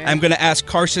 right. I'm going to ask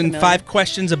Carson 5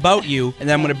 questions about you, and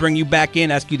then I'm going to bring you back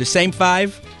in, ask you the same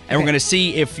 5, and we're going to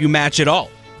see if you match it all.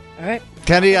 All right.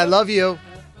 Kennedy, I love you.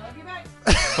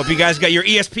 Hope you guys got your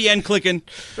ESPN clicking.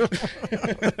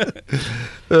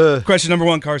 Question number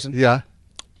 1, Carson. Yeah.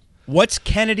 What's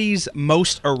Kennedy's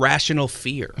most irrational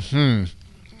fear?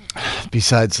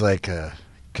 Besides, like, a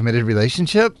committed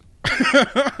relationship?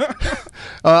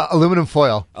 Aluminum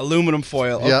foil. Aluminum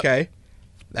foil. Yep. Okay.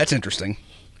 That's interesting.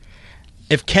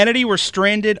 If Kennedy were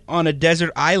stranded on a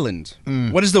desert island,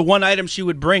 what is the one item she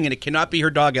would bring, and it cannot be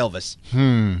her dog Elvis?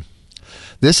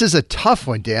 This is a tough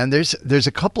one, Dan. There's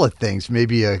a couple of things,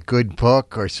 maybe a good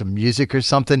book or some music or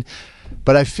something.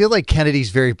 But I feel like Kennedy's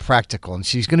very practical, and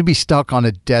she's going to be stuck on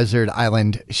a desert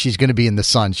island. She's going to be in the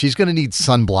sun. She's going to need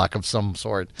sunblock of some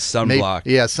sort. Sunblock.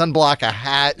 Yeah, sunblock, a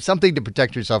hat, something to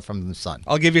protect herself from the sun.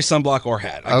 I'll give you sunblock or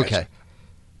hat. I got you.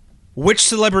 Which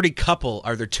celebrity couple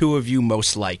are the two of you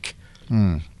most like?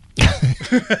 Is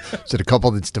it a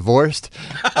couple that's divorced?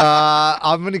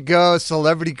 I'm going to go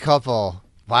celebrity couple.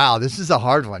 Wow, this is a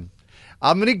hard one.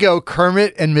 I'm going to go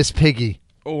Kermit and Miss Piggy.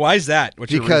 Oh, why is that?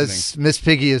 What's your because reasoning? Miss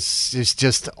Piggy is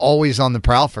just always on the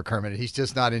prowl for Kermit. He's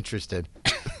just not interested.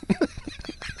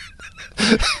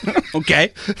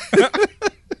 Okay.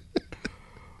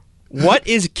 What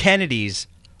is Kennedy's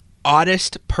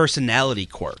oddest personality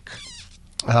quirk?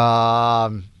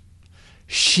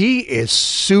 She is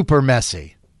super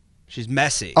messy. She's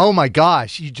messy. Oh my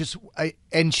gosh!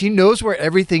 And she knows where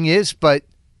everything is, but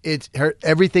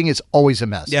everything is always a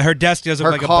mess. Yeah, her desk doesn't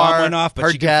look like a bomb went off, but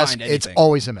her she can desk, find anything. it's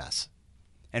always a mess.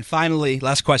 And finally,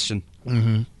 last question.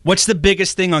 Mm-hmm. What's the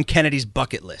biggest thing on Kennedy's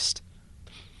bucket list?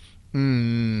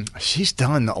 She's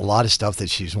done a lot of stuff that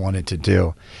she's wanted to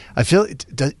do. I feel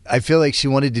like she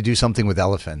wanted to do something with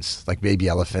elephants, like baby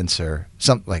elephants or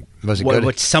something. Like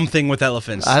What's something with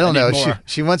elephants? I don't know. More.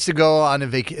 She wants to go on a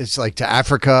vacation, it's like to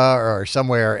Africa or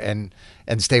somewhere, and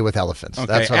stay with elephants. Okay,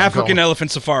 That's what African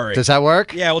elephant safari. Does that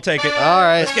work? Yeah, we'll take it. All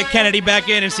right. Let's get Kennedy back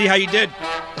in and see how you did.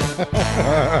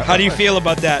 How do you feel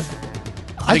about that?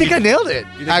 I think I nailed it.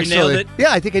 You think you nailed it?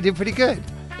 Yeah, I think I did pretty good.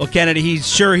 Well, Kennedy, he's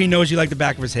sure he knows you like the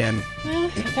back of his hand. Well,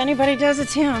 if anybody does,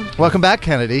 it's him. Welcome back,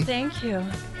 Kennedy. Thank you.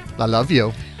 I love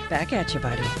you. Back at you,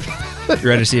 buddy. You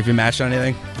ready to see if you matched on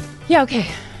anything? Yeah, okay.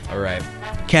 All right.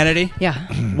 Kennedy? Yeah.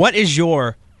 What is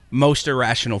your most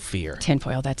irrational fear?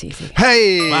 Tinfoil, that's easy.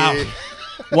 Hey! Wow.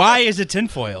 Why is it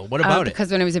tinfoil? What about it?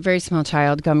 Because when I was a very small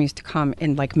child, gum used to come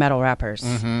in like metal wrappers.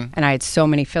 And I had so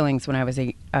many fillings when I was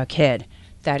a kid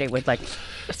that it would like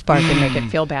spark and make it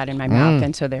feel bad in my mouth.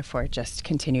 And so therefore it just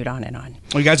continued on and on.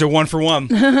 Well, you guys are 1 for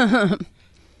 1.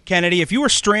 Kennedy, if you were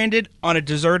stranded on a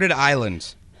deserted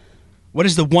island, what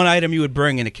is the one item you would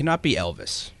bring? And it cannot be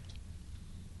Elvis.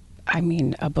 I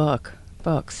mean, a book.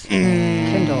 Books.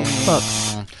 Kindle.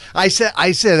 Books. I said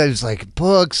it was like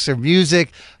books or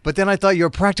music, but then I thought you're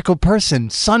a practical person.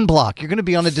 Sunblock. You're going to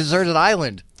be on a deserted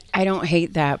island. I don't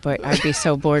hate that, but I'd be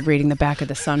so bored reading the back of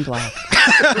the Sunblock.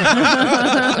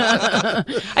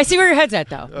 I see where your head's at,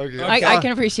 though. Okay. I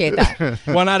can appreciate that.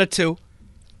 1 out of 2.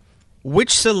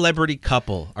 Which celebrity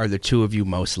couple are the two of you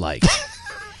most like?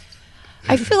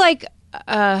 I feel like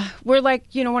we're like,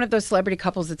 one of those celebrity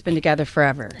couples that's been together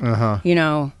forever.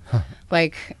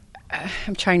 Like,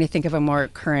 I'm trying to think of a more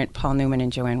current Paul Newman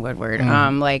and Joanne Woodward.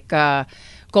 Like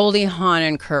Goldie Hawn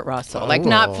and Kurt Russell. Like,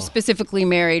 not specifically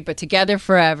married, but together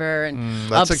forever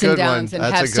and ups and downs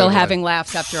and still having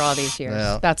laughs after all these years.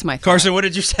 Yeah. That's my thought. Carson, what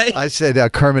did you say? I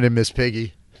said Kermit and Miss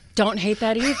Piggy. Don't hate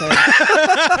that either.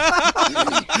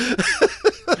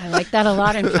 I like that a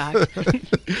lot, in fact.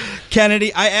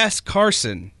 Kennedy, I asked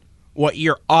Carson what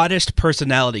your oddest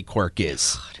personality quirk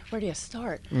is. God, where do you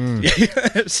start?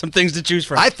 Some things to choose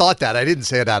from. I thought that. I didn't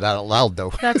say it out loud,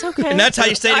 though. That's okay. And that's how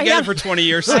you stay together for 20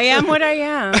 years. I am what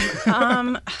I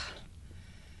am.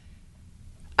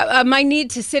 My need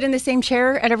to sit in the same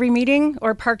chair at every meeting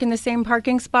or park in the same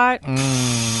parking spot.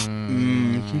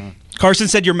 Carson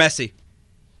said you're messy.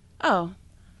 Oh,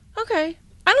 okay.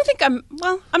 I don't think I'm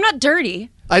not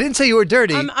dirty. I didn't say you were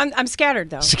dirty. I'm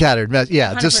scattered, though. Scattered,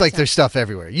 yeah. 100%. Just like there's stuff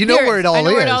everywhere. You know where it all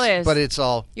is, but it's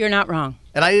all... You're not wrong.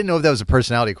 And I didn't know if that was a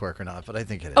personality quirk or not, but I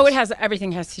think it is. Oh,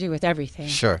 everything has to do with everything.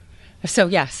 Sure. So,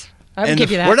 yes. I would give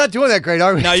you that. We're not doing that great,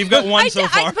 are we? No, you've got one so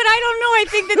far. But I don't know. I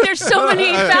think that there's so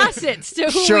many facets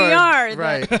to who we are.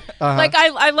 Right. Like,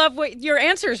 I love what your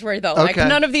answers were, though. Okay. Like,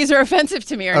 none of these are offensive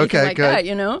to me or anything like that,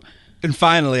 And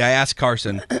finally, I asked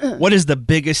Carson, what is the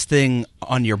biggest thing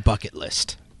on your bucket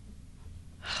list?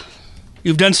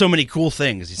 You've done so many cool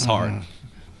things. It's hard.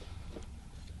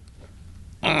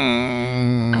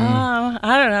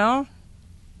 I don't know.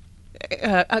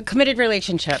 A committed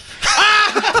relationship.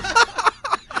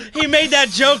 He made that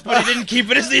joke, but he didn't keep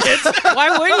it as the answer.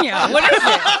 Why wouldn't you? What is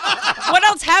it? What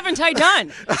else haven't I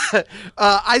done?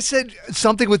 I said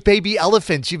something with baby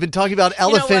elephants. You've been talking about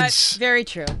elephants. Very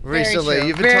true. Recently. Very true.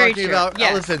 You've been talking about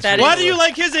elephants. Why do you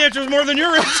like his answers more than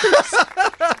your answers?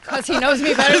 Because he knows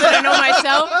me better than I know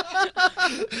myself.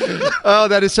 Oh,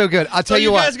 that is so good. I'll tell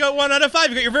you what. You guys got 1 out of 5.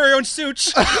 You got your very own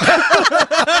suits. All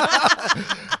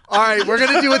right, we're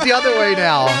going to do it the other way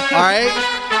now. All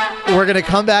right? We're going to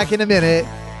come back in a minute.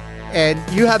 And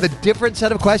you have a different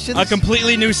set of questions? A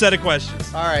completely new set of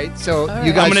questions. All right. So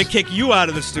you guys... I'm going to kick you out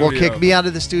of the studio. We'll kick me out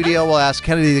of the studio. We'll ask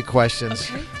Kennedy the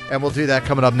questions. Okay. And we'll do that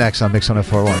coming up next on Mix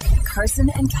 104.1. Carson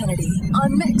and Kennedy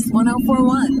on Mix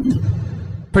 104.1.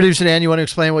 Producer Dan, you want to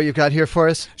explain what you've got here for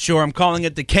us? Sure. I'm calling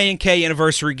it the K&K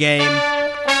Anniversary Game.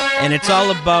 And it's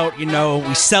all about,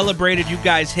 we celebrated you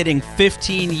guys hitting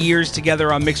 15 years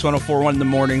together on Mix 104.1 in the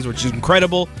mornings, which is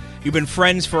incredible. You've been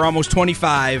friends for almost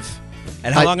 25.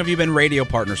 And how long have you been radio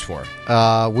partners for?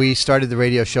 We started the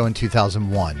radio show in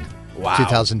 2001. Wow.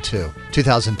 2002.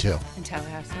 In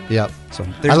Tallahassee? Yep. So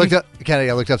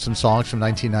I looked up some songs from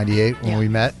 1998 when we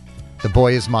met. The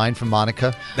Boy Is Mine from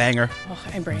Monica. Banger. Oh,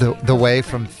 and Brandon. The Way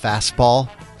from Fastball.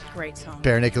 Great song.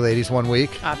 Bare Naked Ladies 1 Week.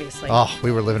 Obviously. Oh,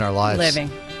 we were living our lives. Living.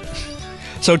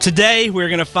 So today we're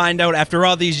going to find out, after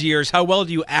all these years, how well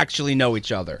do you actually know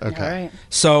each other? Okay. All right.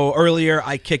 So earlier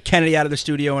I kicked Kennedy out of the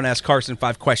studio and asked Carson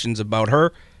 5 questions about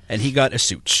her, and he got a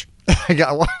suit. I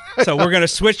got one. So we're going to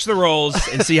switch the roles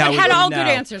and see how we do now. I had all good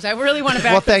answers. I really want to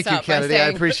back this up. Well, thank you, Kennedy. I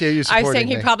appreciate you supporting me. I was saying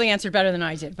he probably answered better than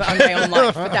I did on my own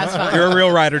life, but that's fine. You're a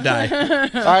real ride or die.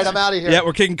 All right, I'm out of here. Yeah,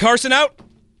 we're kicking Carson out.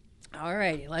 All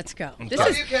righty, let's go.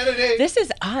 Kennedy. This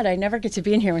is odd. I never get to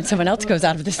be in here when someone else goes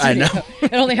out of the studio. I know.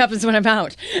 It only happens when I'm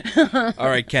out. All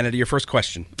right, Kennedy, your first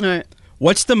question. All right.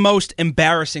 What's the most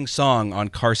embarrassing song on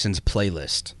Carson's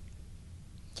playlist?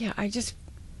 Yeah,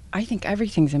 I think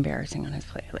everything's embarrassing on his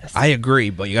playlist. I agree,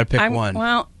 but you got to pick one.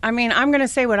 Well, I mean, I'm going to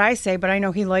say what I say, but I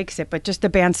know he likes it. But just the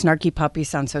band Snarky Puppy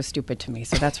sounds so stupid to me,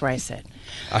 so that's where I sit.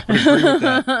 I would agree with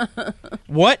that.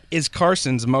 What is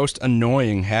Carson's most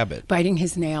annoying habit? Biting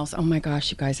his nails. Oh my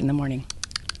gosh, you guys, in the morning.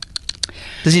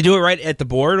 Does he do it right at the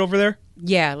board over there?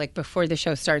 Yeah, like before the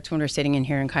show starts when we're sitting in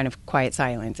here in kind of quiet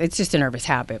silence. It's just a nervous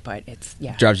habit, but it's,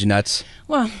 yeah. Drives you nuts?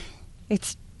 Well,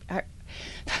 it's...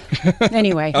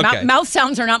 Anyway, okay. Mouth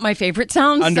sounds are not my favorite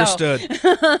sounds. Understood.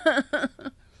 So.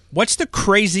 What's the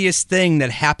craziest thing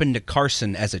that happened to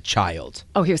Carson as a child?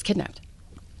 Oh, he was kidnapped.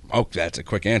 Oh, that's a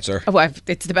quick answer. Oh,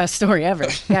 it's the best story ever.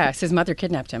 Yes, his mother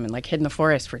kidnapped him and hid in the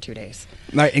forest for 2 days.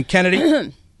 All right, and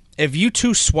Kennedy, if you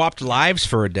two swapped lives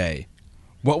for a day,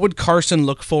 what would Carson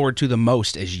look forward to the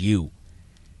most as you?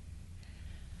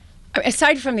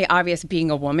 Aside from the obvious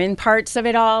being a woman parts of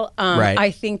it all, Right.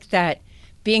 I think that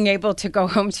being able to go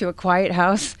home to a quiet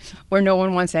house where no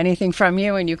one wants anything from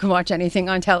you and you can watch anything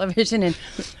on television and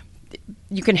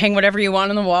you can hang whatever you want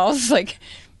on the walls,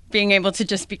 being able to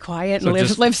just be quiet and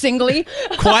live singly.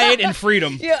 Quiet and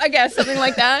freedom. Yeah, I guess, something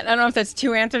like that. I don't know if that's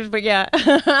 2 answers, but yeah.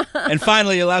 And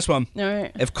finally, the last one. All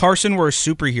right. If Carson were a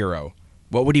superhero,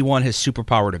 what would he want his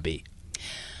superpower to be?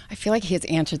 I feel like he has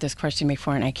answered this question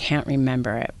before and I can't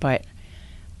remember it, but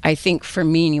I think for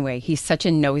me anyway, he's such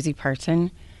a nosy person.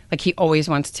 He always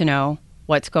wants to know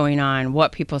what's going on,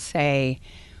 what people say,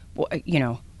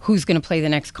 who's going to play the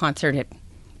next concert at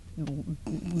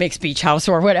Mixed Beach House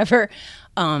or whatever.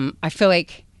 I feel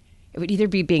like it would either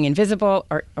be being invisible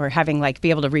or having be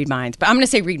able to read minds. But I'm going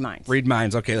to say read minds. Read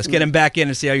minds. Okay, let's get him back in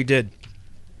and see how you did.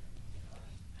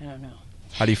 I don't know.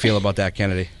 How do you feel about that,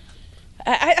 Kennedy?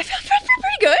 I feel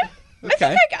pretty good.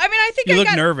 Okay. I think you look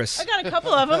nervous. I got a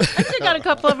couple of them. I think I got a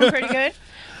couple of them pretty good.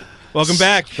 Welcome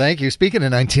back. Thank you. Speaking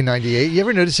of 1998, you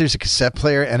ever notice there's a cassette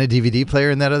player and a DVD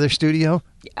player in that other studio?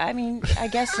 I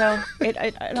guess so.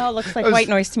 It all looks like white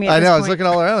noise to me. I know. I was looking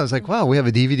all around. I was like, wow, we have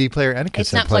a DVD player and a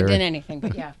cassette player. It's not plugged in anything,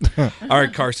 but yeah. All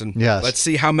right, Carson. Yes. Let's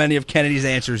see how many of Kennedy's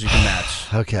answers you can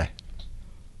match. Okay.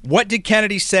 What did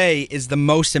Kennedy say is the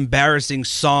most embarrassing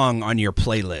song on your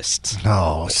playlist?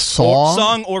 No, song?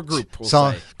 Song or group?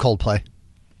 Song. Coldplay.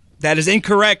 That is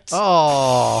incorrect.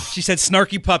 Oh. She said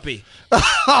Snarky Puppy.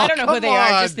 I don't know who they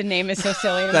are. Just the name is so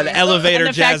silly. That elevator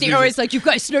and the jazz fact that you're always music. you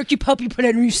guys, Snarky Puppy put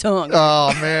out a new song.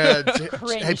 Oh, man.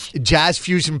 Cringe. Jazz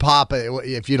fusion pop.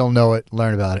 If you don't know it,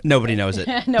 learn about it. Nobody knows it.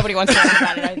 Nobody wants to learn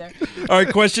about it either. All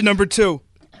right, question number 2.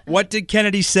 What did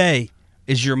Kennedy say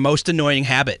is your most annoying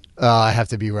habit? I have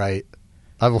to be right.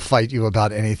 I will fight you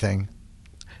about anything.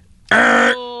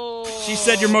 She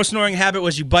said your most annoying habit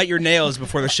was you bite your nails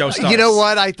before the show starts. You know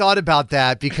what? I thought about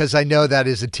that because I know that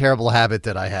is a terrible habit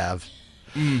that I have.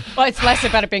 Well, it's less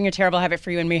about it being a terrible habit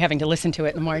for you and me having to listen to it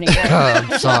in the morning.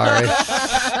 I'm sorry.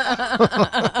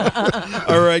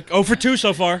 All right. 0 for 2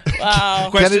 so far. Wow.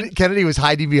 Kennedy was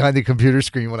hiding behind the computer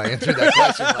screen when I answered that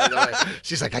question, by the way.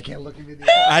 She's like, I can't look at you in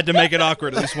the eye. I had to make it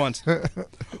awkward at least once.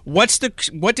 What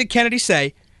did Kennedy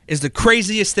say is the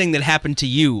craziest thing that happened to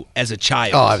you as a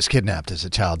child? Oh, I was kidnapped as a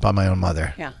child by my own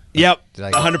mother. Yeah. Yep.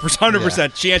 100%. Yeah.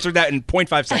 She answered that in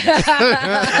 0.5 seconds.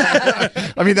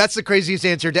 I mean, that's the craziest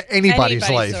answer to anybody's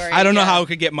life. Story, I don't know how it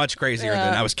could get much crazier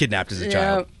than I was kidnapped as a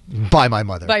child. By my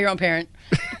mother. By your own parent.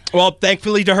 Well,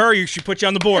 thankfully to her, she put you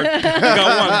on the board. You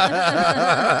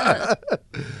got one.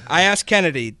 I asked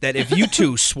Kennedy that if you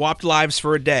two swapped lives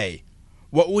for a day,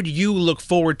 what would you look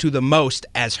forward to the most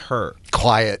as her?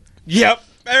 Quiet. Yep.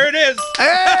 There it is.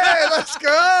 Hey, let's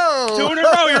go. 2 in a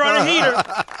row. You're on a heater.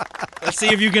 Let's see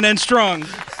if you can end strong.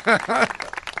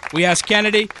 We asked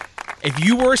Kennedy, if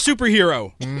you were a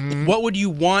superhero, what would you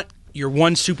want your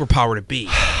one superpower to be?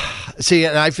 See,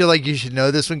 and I feel like you should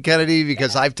know this one, Kennedy,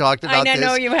 because I've talked about this. I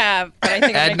know you have, but I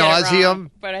think I'm ad going to get it wrong. nauseum.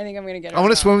 But I think I'm going to get it I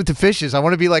want to wrong. swim with the fishes. I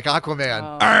want to be like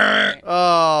Aquaman.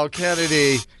 Oh,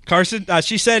 Kennedy. Carson,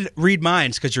 she said read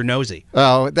minds because you're nosy.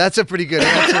 Oh, that's a pretty good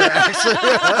answer, actually.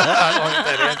 I like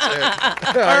that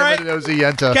answer. All right. I'm a nosy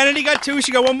yenta. Kennedy got 2.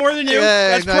 She got 1 more than you. Yay,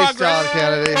 That's nice progress. job,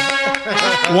 Kennedy.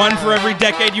 1 for every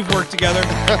decade you've worked together.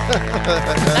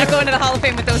 Not going to the Hall of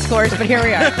Fame with those scores, but here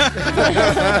we are.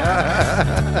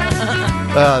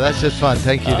 Oh, that's just fun.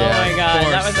 Thank you, Dan. Oh, my God.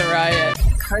 That was a riot.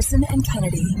 Carson and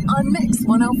Kennedy on Mix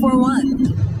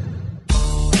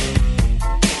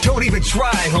 104.1. Don't even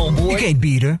try, homeboy. You can't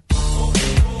beat her.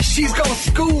 She's gonna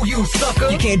school you, sucker.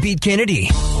 You can't beat Kennedy.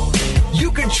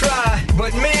 You can try,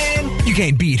 but man, you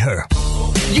can't beat her.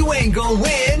 You ain't gonna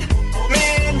win,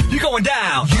 man. You're going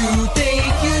down. You think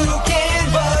you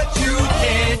can, but you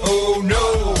can't. Oh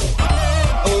no.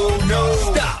 Oh no.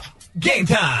 Stop. Game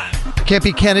time. Can't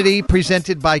Be Kennedy,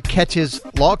 presented by Catches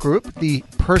Law Group, the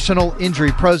personal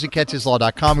injury pros at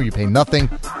catcheslaw.com, where you pay nothing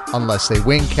unless they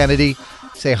win. Kennedy,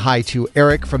 say hi to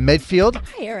Eric from Medfield.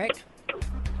 Hi, Eric.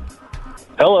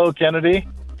 Hello, Kennedy.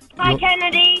 Hi,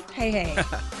 Kennedy. Hey.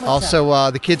 Also,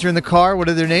 the kids are in the car. What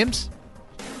are their names?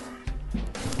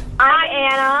 Hi,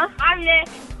 Anna. I'm Nick.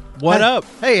 What up?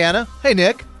 Hey, Anna. Hey,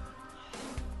 Nick.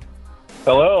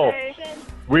 Hello.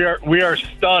 We are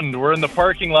stunned. We're in the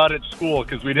parking lot at school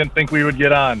because we didn't think we would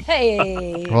get on.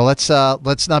 Hey. Well, let's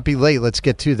not be late. Let's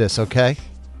get to this, okay?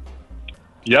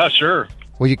 Yeah, sure.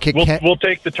 Will you kick We'll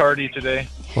take the tardy today.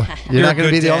 You're not going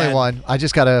to be the only one. I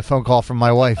just got a phone call from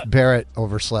my wife. Barrett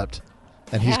overslept,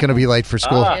 and he's going to be late for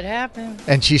school. It happened.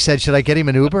 And she said, should I get him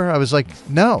an Uber? I was like,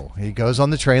 no. He goes on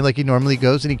the train like he normally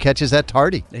goes, and he catches that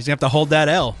tardy. He's going to have to hold that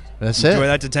L. That's Enjoy it.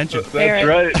 that detention. That's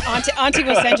right. Auntie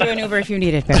will send you an Uber if you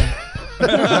need it, Barry.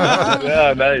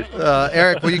 Yeah, nice.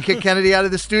 Eric, will you kick Kennedy out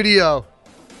of the studio?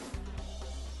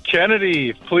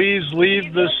 Kennedy, please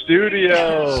leave the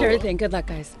studio. Sure thing. Good luck,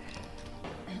 guys.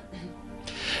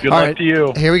 Good luck to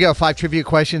you. Here we go. 5 trivia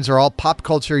questions are all pop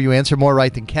culture. You answer more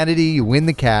right than Kennedy, you win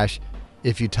the cash.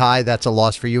 If you tie, that's a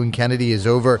loss for you, and Kennedy is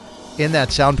over in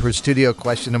that soundproof studio.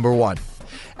 Question number 1.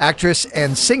 Actress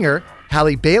and singer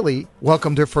Halle Bailey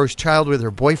welcomed her first child with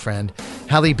her boyfriend.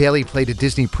 Halle Bailey played a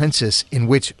Disney princess in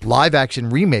which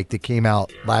live-action remake that came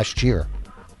out last year?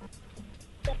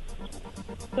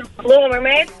 Little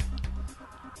Mermaid.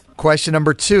 Question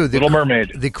number 2. Little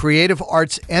Mermaid. The Creative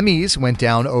Arts Emmys went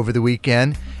down over the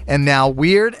weekend, and now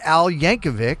Weird Al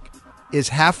Yankovic is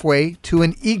halfway to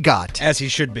an EGOT. As he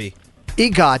should be.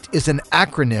 EGOT is an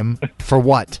acronym for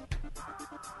what?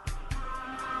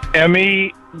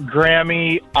 Emmy,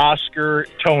 Grammy, Oscar,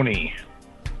 Tony.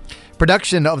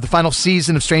 Production of the final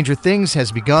season of Stranger Things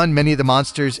has begun. Many of the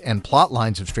monsters and plot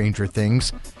lines of Stranger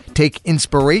Things take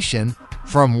inspiration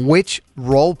from which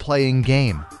role-playing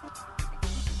game?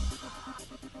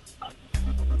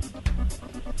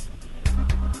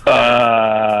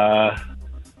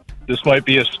 This might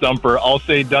be a stumper. I'll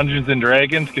say Dungeons and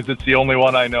Dragons because it's the only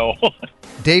one I know.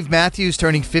 Dave Matthews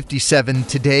turning 57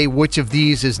 today. Which of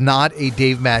these is not a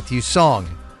Dave Matthews song?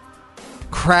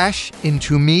 Crash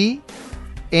Into Me,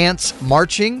 Ants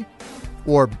Marching,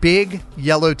 or Big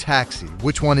Yellow Taxi?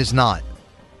 Which one is not?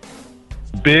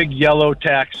 Big Yellow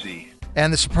Taxi.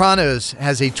 And The Sopranos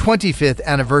has a 25th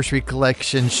anniversary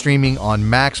collection streaming on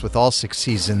Max with all 6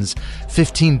 seasons,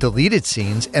 15 deleted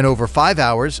scenes, and over 5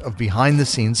 hours of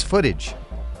behind-the-scenes footage.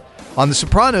 On The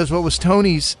Sopranos, what was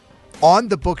Tony's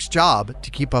on-the-books job to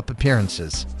keep up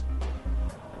appearances?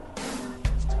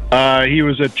 He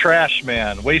was a trash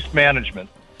man, waste management.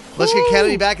 Let's get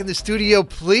Kennedy back in the studio,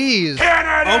 please.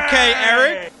 Kennedy! Okay,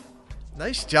 Eric.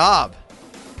 Nice job.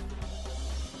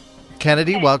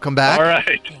 Kennedy, welcome back. All right.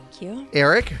 Thank you.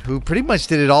 Eric, who pretty much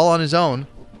did it all on his own,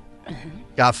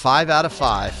 got 5 out of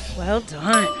 5. Well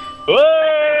done.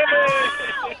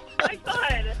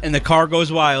 And the car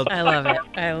goes wild. I love it.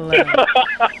 I love it. Oh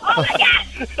my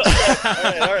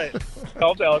God! All right.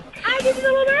 Calm down. I did the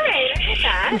Little Mermaid. I hit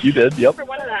that. You did, yep. For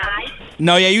one of them.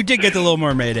 No, yeah, you did get the Little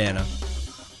Mermaid, Anna.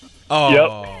 Oh.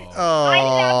 Yep.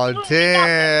 Oh,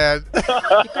 Dan. You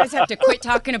guys have to quit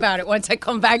talking about it once I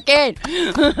come back in.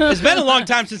 It's been a long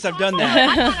time since I've done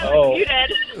that. Oh. You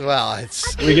did. Well,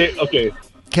 it's... Okay.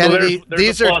 Kennedy, So there's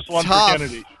these a are plus one for tough.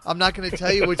 Kennedy. I'm not going to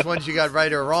tell you which ones you got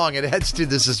right or wrong. It adds to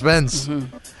the suspense. Do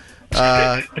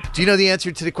you know the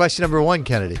answer to the question number 1,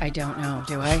 Kennedy? I don't know,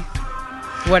 do I?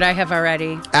 What I have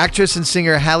already. Actress and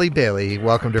singer Halle Bailey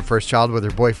welcomed her first child with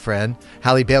her boyfriend.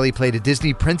 Halle Bailey played a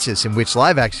Disney princess in which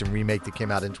live-action remake that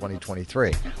came out in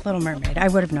 2023. Little Mermaid. I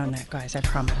would have known that, guys. I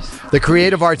promise. The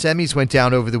Creative Arts Emmys went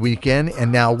down over the weekend,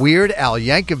 and now Weird Al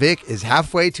Yankovic is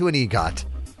halfway to an EGOT.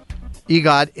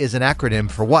 EGOT is an acronym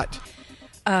for what?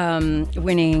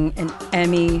 Winning an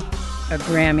Emmy, a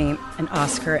Grammy, an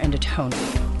Oscar, and a Tony.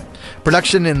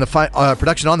 Production on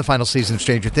the final season of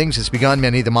Stranger Things has begun.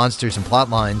 Many of the monsters and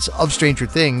plot lines of Stranger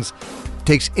Things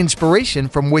takes inspiration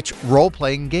from which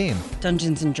role-playing game?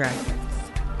 Dungeons and Dragons.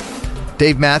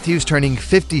 Dave Matthews turning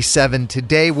 57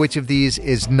 today. Which of these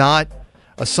is not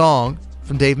a song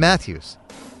from Dave Matthews?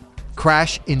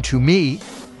 Crash Into Me,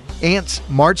 Ants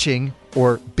Marching,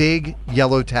 or Big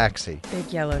Yellow Taxi?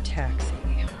 Big Yellow Taxi.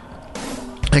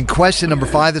 And question number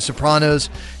 5, The Sopranos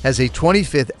has a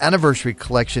 25th anniversary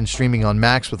collection streaming on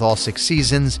Max with all 6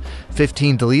 seasons,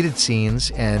 15 deleted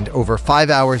scenes, and over 5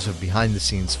 hours of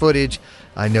behind-the-scenes footage.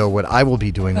 I know what I will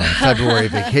be doing on February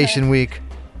vacation week.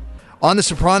 On The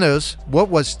Sopranos, what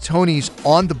was Tony's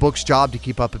on-the-books job to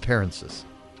keep up appearances?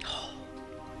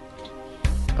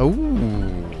 Oh.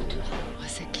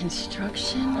 Was it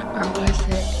construction or was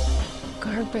it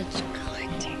garbage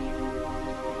collecting?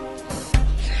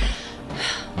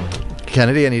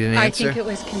 Kennedy, I need an answer. I think it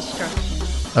was construction.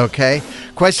 Okay.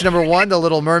 Question number 1, The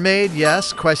Little Mermaid.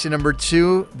 Yes. Question number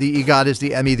 2, the EGOT is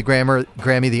the Emmy, the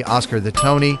Grammy, the Oscar, the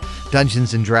Tony.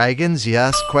 Dungeons and Dragons.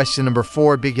 Yes. Question number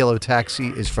 4, Big Yellow Taxi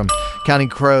is from Counting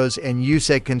Crows. And you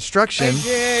said construction.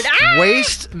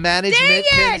 Waste management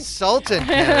consultant,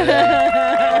 Kennedy.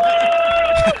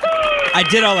 I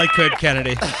did all I could,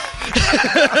 Kennedy.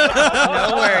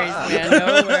 No worries, man.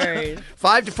 No worries.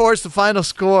 5-4 is the final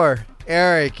score.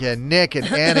 Eric and Nick and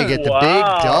Anna get the big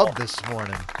dub this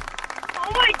morning. Oh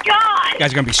my God. You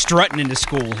guys are going to be strutting into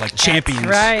school like champions.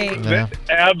 Right. Yeah.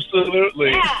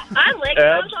 Absolutely. Yeah, I'm like,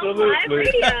 I was on live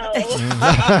radio.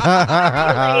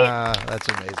 That's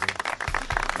amazing.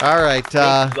 All right.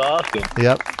 That's awesome.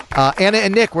 Yep. Anna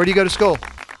and Nick, where do you go to school?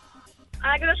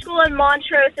 I go to school in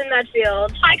Montrose in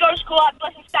Medfield. I go to school at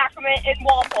Blessed Sacrament in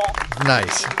Walpole.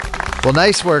 Nice. Well,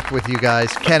 nice work with you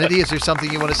guys. Kennedy, is there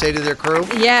something you want to say to their crew?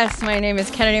 Yes, my name is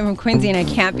Kennedy. I'm from Quincy, and I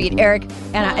can't beat Eric,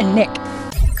 Anna, and Nick.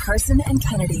 Carson and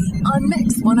Kennedy on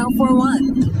Mix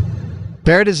 104.1.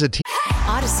 Barrett is a team.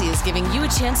 Odyssey is giving you a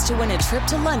chance to win a trip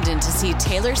to London to see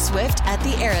Taylor Swift at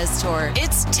the Eras Tour.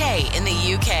 It's Tay in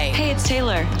the UK. Hey, it's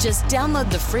Taylor. Just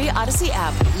download the free Odyssey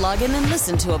app, log in and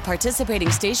listen to a participating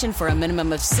station for a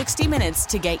minimum of 60 minutes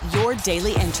to get your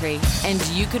daily entry. And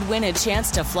you could win a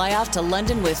chance to fly off to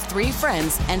London with 3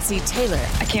 friends and see Taylor.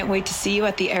 I can't wait to see you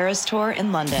at the Eras Tour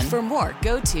in London. For more,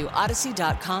 go to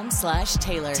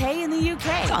odyssey.com/Taylor. Tay in the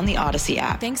UK. It's on the Odyssey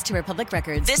app. Thanks to Republic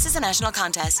Records. This is a national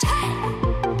contest.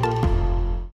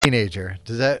 Teenager.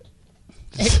 Does that...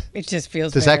 It just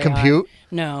feels Does that very compute? odd.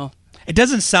 No. It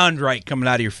doesn't sound right coming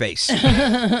out of your face.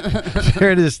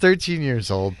 Barrett is 13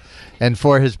 years old, and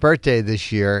for his birthday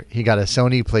this year, he got a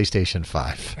Sony PlayStation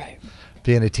 5. Right.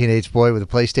 Being a teenage boy with a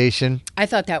PlayStation. I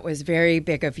thought that was very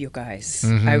big of you guys.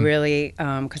 Mhm. I really,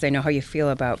 because I know how you feel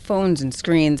about phones and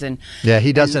screens. Yeah,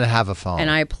 he doesn't have a phone.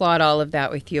 And I applaud all of that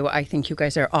with you. I think you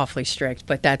guys are awfully strict,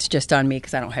 but that's just on me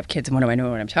because I don't have kids and what do I know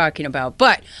what I'm talking about.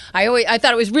 But I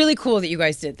thought it was really cool that you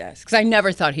guys did this because I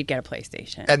never thought he'd get a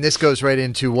PlayStation. And this goes right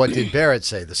into what did Barrett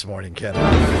say this morning, Ken?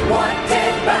 What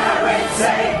did Barrett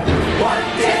say? What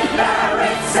did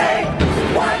Barrett say?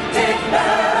 What did Barrett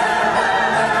say?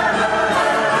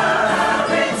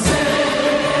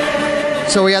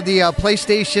 So we had the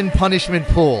PlayStation punishment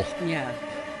pool. Yeah.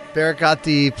 Barrett got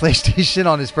the PlayStation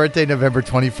on his birthday, November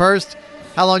 21st.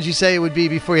 How long did you say it would be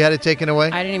before you had it taken away?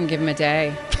 I didn't even give him a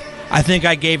day. I think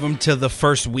I gave him to the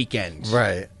first weekend.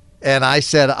 Right. And I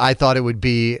said I thought it would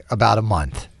be about a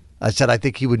month. I said I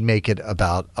think he would make it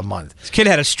about a month. This kid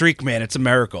had a streak, man. It's a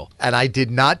miracle. And I did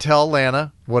not tell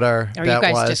Lana what our Or bet you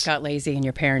guys was. just got lazy in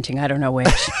your parenting. I don't know which.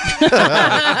 Oh,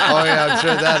 yeah, I'm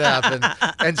sure that happened.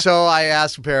 And so I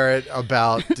asked Barrett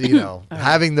about,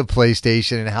 having the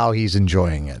PlayStation and how he's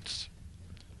enjoying it.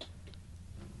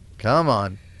 Come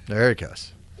on. There it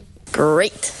goes.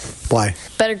 Great. Why?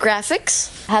 Better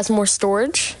graphics, has more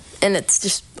storage, and it's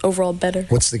just overall better.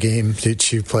 What's the game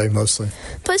that you play mostly?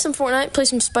 Play some Fortnite, play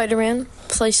some Spider-Man,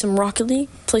 play some Rocket League,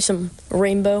 play some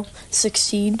Rainbow Six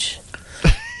Siege.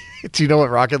 Do you know what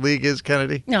Rocket League is,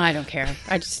 Kennedy? No, I don't care.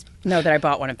 I just know that I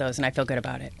bought one of those and I feel good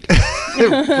about it.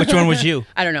 Which one was you?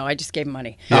 I don't know. I just gave him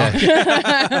money.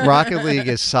 Yeah. Rocket League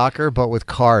is soccer, but with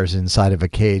cars inside of a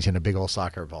cage and a big old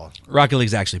soccer ball. Rocket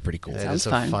League's actually pretty cool. It's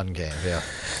a fun game, yeah.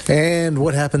 And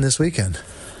what happened this weekend?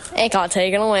 It got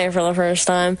taken away for the first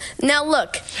time. Now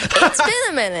look, it's been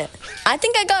a minute. I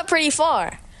think I got pretty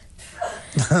far.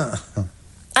 I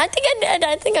think I did.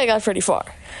 I think I got pretty far.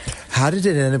 How did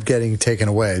it end up getting taken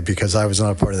away? Because I was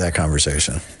not a part of that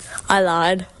conversation. I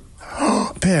lied.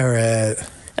 Barrett.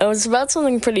 It was about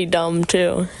something pretty dumb,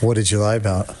 too. What did you lie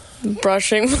about?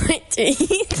 Brushing my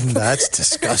teeth. That's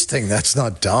disgusting. That's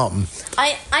not dumb.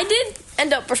 I did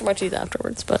end up brushing my teeth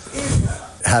afterwards, but...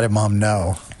 How did Mom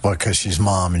know? Well, because she's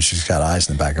Mom and she's got eyes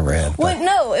in the back of her head. Wait,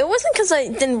 no, it wasn't because I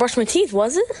didn't brush my teeth,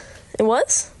 was it? It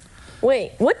was?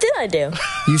 Wait, what did I do?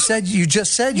 You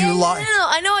just said you lied. No,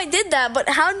 I know I did that, but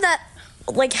how did that,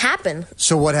 happen?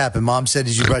 So what happened? Mom said,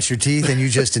 did you brush your teeth? And you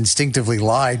just instinctively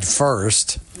lied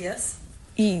first. Yes.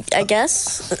 I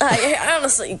guess. I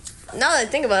honestly, now that I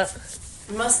think about it.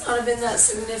 It must not have been that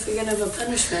significant of a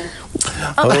punishment.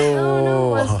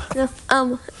 No,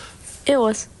 it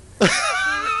was.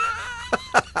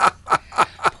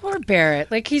 Poor Barrett.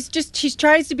 He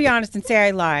tries to be honest and say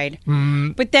I lied.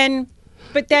 But then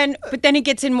he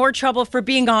gets in more trouble for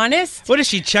being honest. What does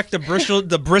she check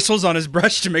the bristles on his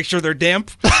brush to make sure they're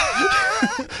damp?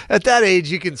 At that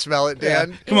age, you can smell it, Dan.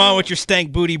 Yeah. Come on with your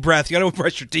stank booty breath. You got to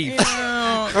brush your teeth.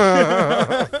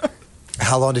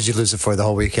 How long did you lose it for? The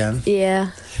whole weekend?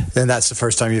 Yeah. Then that's the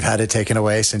first time you've had it taken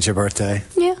away since your birthday?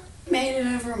 Yeah. Made it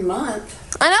over a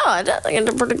month. I know. I think I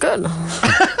did pretty good.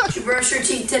 Did you brush your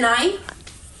teeth tonight?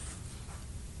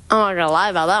 I'm not gonna lie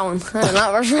about that one. I did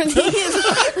not brush my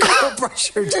teeth. Go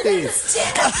brush your teeth.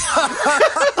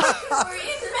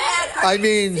 I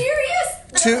mean, serious?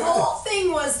 The whole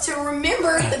thing was to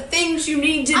remember the things you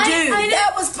need to do.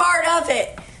 That was part of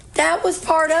it. That was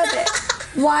part of it.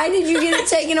 Why did you get it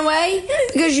taken away?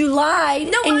 Because you lied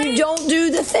you don't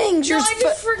do the things you're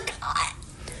supposed to. forgot.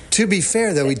 To be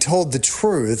fair, though, we told the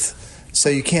truth, so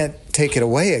you can't take it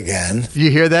away again. You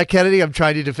hear that, Kennedy? I'm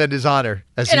trying to defend his honor.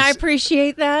 And I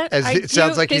appreciate that. It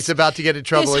sounds like he's about to get in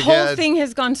trouble again. This whole thing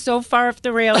has gone so far off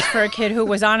the rails for a kid who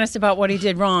was honest about what he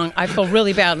did wrong. I feel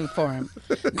really badly for him.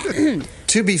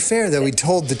 To be fair, though, he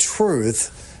told the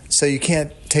truth, so you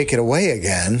can't take it away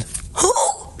again. Who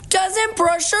doesn't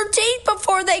brush their teeth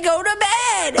before they go to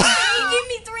bed? You gave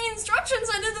me 3 instructions.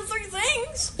 I did the 3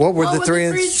 things. What were the three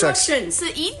instructions?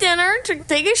 To eat dinner, to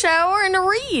take a shower, and to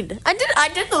read. I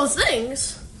did those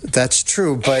things. That's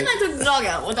true, but And I took the dog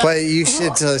out. but you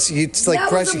should that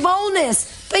was a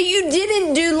bonus, but you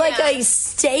didn't do like a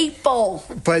staple.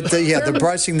 But the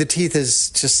brushing the teeth is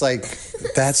just like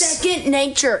that's second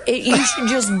nature. You should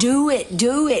just do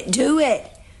it.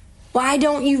 Why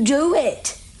don't you do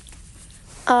it?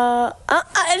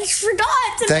 I just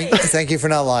forgot today. Thank you for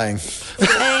not lying.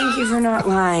 Thank you for not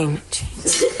lying.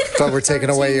 But we're taking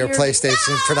away your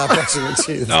PlayStation for not brushing your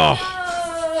teeth.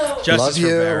 Justice Love for you.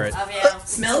 Barrett.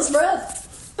 Smells breath.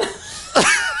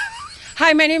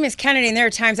 Hi, my name is Kennedy, and there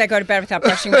are times I go to bed without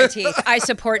brushing my teeth. I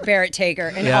support Barrett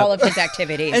Tager and all of his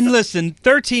activities. And listen,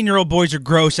 13-year-old boys are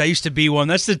gross. I used to be one.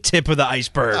 That's the tip of the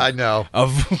iceberg. I know.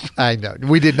 I know.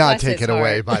 We did not take it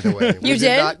away, by the way. You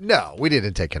did? No, we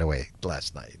didn't take it away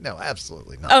last night. No,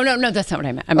 absolutely not. Oh, no, that's not what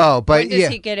I meant. But when does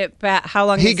he get it back? How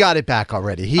long? He got it back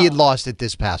already. He had lost it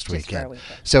this past weekend.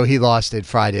 So he lost it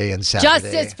Friday and Saturday.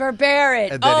 Justice for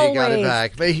Barrett. And then he got it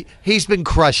back. But he's been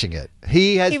crushing it.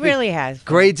 He really has.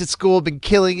 Grades at school, been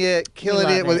killing it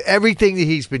with everything that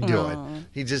he's been doing.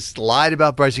 He just lied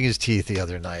about brushing his teeth the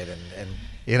other night. And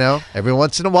you know, every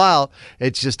once in a while,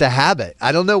 it's just a habit.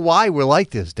 I don't know why we're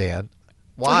like this, Dan.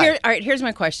 Why? All right, here's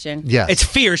my question. Yeah. It's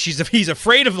fear. He's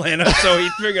afraid of Lana, so he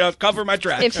figured out cover my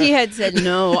tracks. If he had said,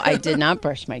 no, I did not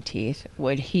brush my teeth,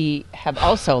 would he have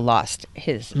also lost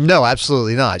his? No,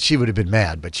 absolutely not. She would have been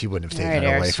mad, but she wouldn't have taken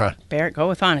it away from Barrett, go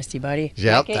with honesty, buddy.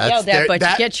 Yep, Get yelled at, but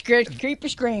you get your creeper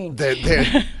screen. There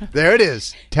it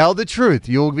is. Tell the truth.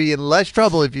 You'll be in less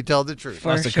trouble if you tell the truth.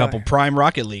 Lost a couple prime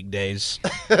Rocket League days.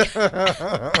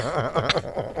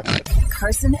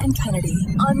 Carson and Kennedy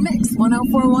on Mix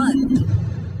 104.1.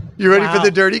 You ready for the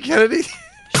dirty, Kennedy?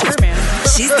 Sure, man.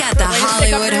 She's got the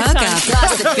Hollywood hookup.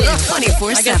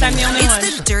 24/7. I guess I'm the only one.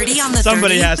 It's the Dirty on the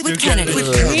Somebody 30 has to, with Kennedy.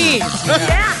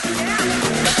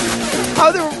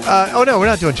 Oh, no, we're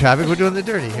not doing traffic. We're doing the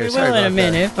dirty here. We Sorry will in a about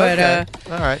minute, that.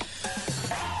 but... All right.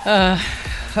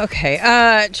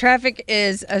 Okay. Traffic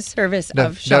is a service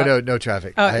of Shaw. No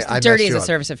traffic. Oh, dirty is a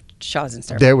service of Shaw's and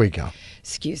Service. There we go.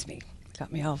 Excuse me.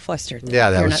 Got me all flustered.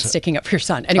 Yeah, You're not sticking up for your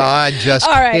son. Anyway. I'm just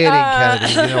all right, kidding,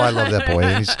 Kennedy. You know I love that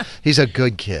boy. He's a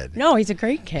good kid. No, he's a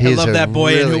great kid. I love that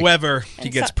boy and whoever he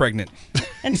gets pregnant.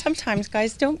 And sometimes,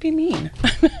 guys, don't be mean.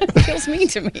 It feels mean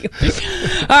to me.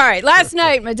 All right. Last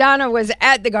night, Madonna was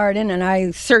at the Garden, and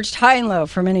I searched high and low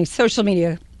for many social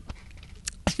media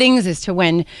things as to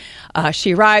when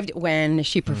she arrived, when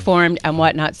she performed, and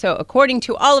whatnot. So according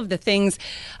to all of the things,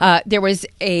 there was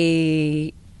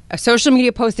a social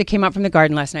media post that came out from the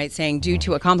Garden last night saying, due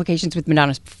to complications with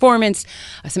Madonna's performance,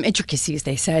 some intricacies,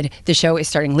 they said the show is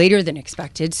starting later than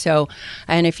expected. So,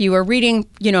 and if you were reading,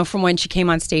 from when she came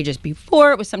on stages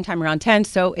before, it was sometime around 10.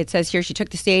 So it says here she took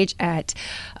the stage at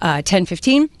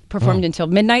 10:15, performed until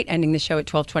midnight, ending the show at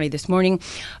 12:20 this morning.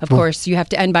 Of course, you have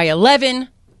to end by 11.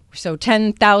 So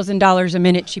 $10,000 a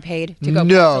minute she paid to go.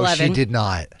 No, 11. she did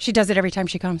not. She does it every time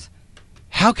she comes.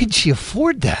 How can she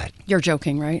afford that? You're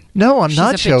joking, right? No, I'm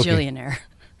not joking. She's a bajillionaire.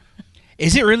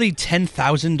 Is it really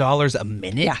 $10,000 a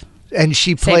minute? Yeah. And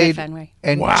she Same at played, Fenway.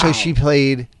 and so she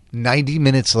played 90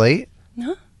 minutes late.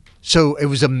 Huh? So it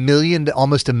was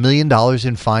almost $1 million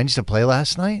in fines to play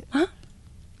last night. Huh?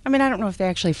 I mean, I don't know if they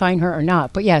actually fine her or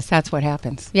not, but yes, that's what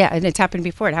happens. Yeah, and it's happened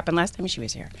before. It happened last time she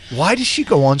was here. Why does she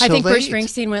go on so late? I think Bruce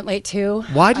Springsteen went late too.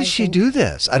 Why does she do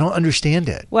this? I don't understand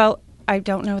it. Well, I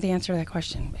don't know the answer to that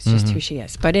question. It's just who she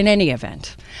is. But in any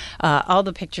event, all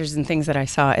the pictures and things that I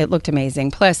saw, it looked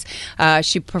amazing. Plus,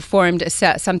 she performed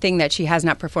something that she has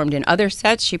not performed in other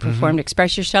sets. She performed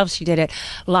Express Yourself. She did it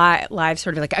live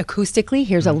sort of like acoustically.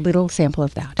 Here's a little sample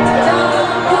of that.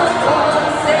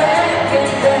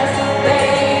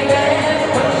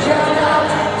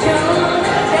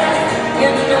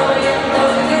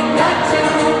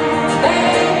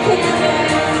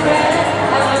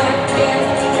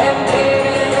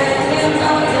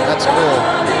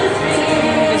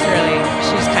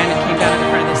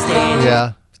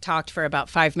 talked for about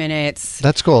 5 minutes.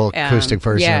 That's cool, acoustic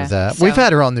version of that. So We've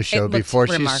had her on the show it before.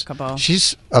 looks remarkable.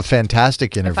 She's a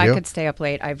fantastic interview. If I could stay up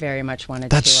late, I very much wanted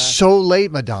That's to. so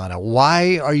late, Madonna.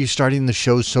 Why are you starting the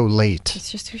show so late? It's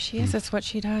just who she is. That's what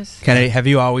she does. Kennedy, have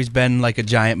you always been like a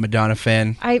giant Madonna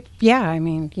fan? I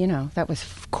mean, that was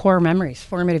core memories,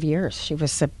 formative years. She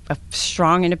was a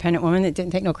strong, independent woman that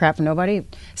didn't take no crap from nobody,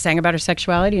 sang about her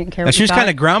sexuality, didn't care what She was thought. kind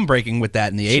of groundbreaking with that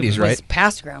in the 80s, right? Was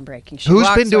past groundbreaking. Who's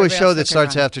been to a show that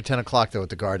starts after 10 o'clock, though, at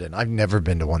the Garden? I've never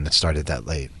been to one that started that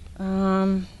late.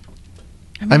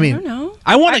 I mean, don't know.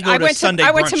 I want to go to Sunday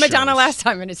I went to brunch Madonna shows. last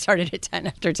time, and it started at 10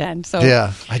 after 10. So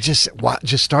yeah,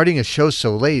 just starting a show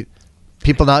so late,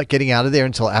 people not getting out of there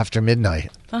until after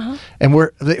midnight. Uh-huh. And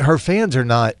her fans are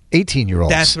not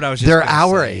 18-year-olds. That's what I was just They're gonna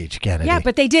our say. age, Kennedy. Yeah,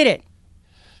 but they did it,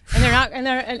 and they're not,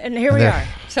 and here we are.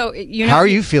 So How are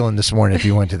you feeling this morning if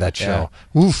you went to that show?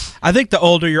 Oof. I think the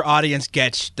older your audience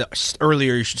gets, the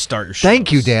earlier you should start your show.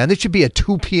 Thank you, Dan. This should be a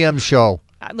 2 p.m. show.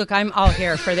 Look, I'm all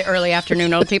here for the early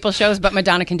afternoon old people shows, but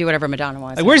Madonna can do whatever Madonna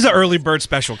wants. Like, where's the early bird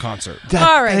special concert?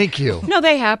 All right. Thank you. No,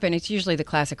 they happen. It's usually the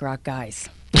classic rock guys.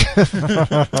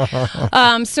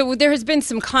 So there has been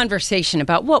some conversation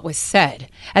about what was said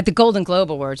at the Golden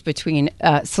Globe Awards between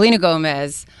Selena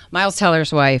Gomez, Miles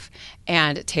Teller's wife,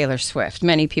 and Taylor Swift.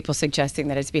 Many people suggesting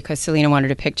that it's because Selena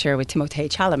wanted a picture with Timothée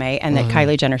Chalamet and that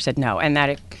Kylie Jenner said no, and that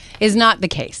it is not the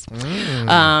case.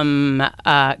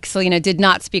 Selena did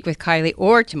not speak with Kylie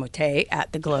or Timothée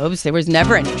at the Globes. There was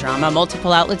never any drama.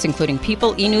 Multiple outlets, including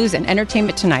People, E! News, and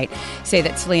Entertainment Tonight, say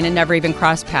that Selena never even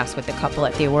crossed paths with the couple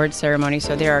at the awards ceremony.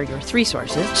 So there are your three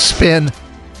sources. Spin.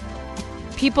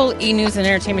 People, E! News, and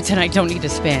Entertainment Tonight don't need to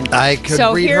spin. I could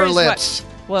read her lips.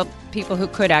 People who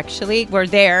could actually were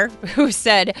there who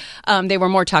said they were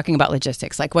more talking about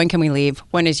logistics, like when can we leave?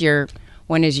 When is your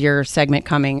segment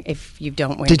coming? If you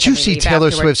don't win, did you see Taylor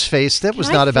afterwards? Swift's face? That was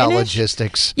not about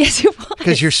logistics. Yes, it was.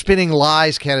 Because you're spinning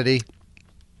lies, Kennedy,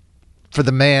 for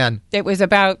the man. It was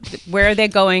about where are they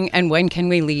going and when can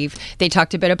we leave. They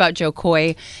talked a bit about Joe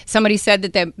Coy. Somebody said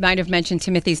that they might have mentioned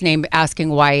Timothy's name,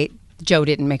 asking why Joe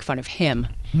didn't make fun of him.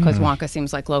 Because Wonka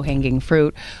seems like low-hanging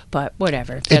fruit, but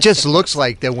whatever. It just looks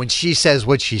like that when she says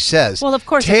what she says. Well, of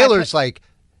course. Taylor's like,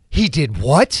 he did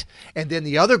what? And then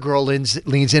the other girl leans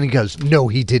in and goes, no,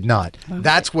 he did not. Okay.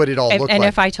 That's what it all looked like. And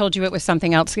if I told you it was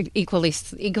something else equally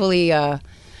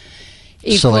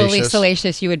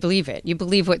salacious, you would believe it. You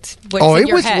believe what's in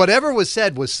your head. Whatever was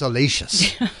said was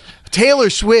salacious. Taylor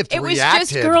Swift reacted. It was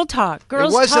just girl talk.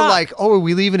 Girls It wasn't like, oh, are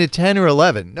we leaving at 10 or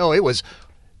 11? No, it was,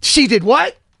 she did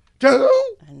what? To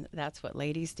who? And that's what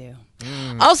ladies do.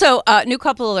 Also, new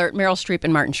couple alert, Meryl Streep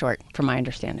and Martin Short, from my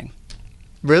understanding.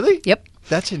 Really? Yep.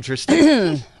 That's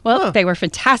interesting. Well, they were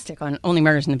fantastic on Only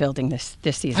Murders in the Building this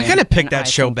season. I kind of picked that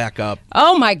show back up.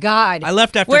 Oh, my God. I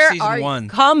left after season 1.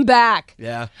 Come back.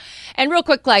 Yeah. And real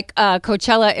quick,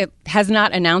 Coachella, it has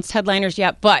not announced headliners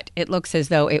yet, but it looks as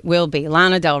though it will be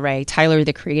Lana Del Rey, Tyler,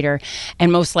 the Creator,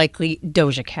 and most likely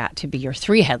Doja Cat to be your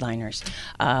 3 headliners.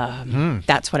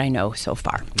 That's what I know so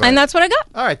far. Right. And that's what I got.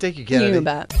 All right. Thank you, Kennedy. You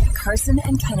bet. Carson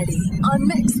and Kennedy on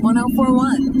Mix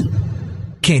 104.1.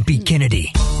 Can't beat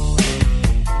Kennedy.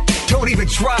 Don't even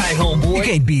try, homeboy. You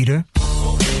can't beat her.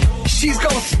 She's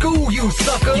gonna school you,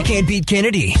 sucker. You can't beat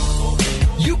Kennedy.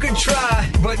 You can try,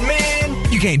 but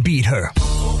man, you can't beat her.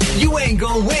 You ain't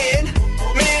gonna win,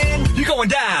 man. You're going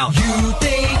down. You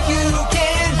think you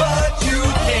can, but you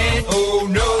can't. Oh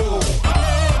no.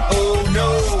 Oh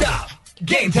no. Stop.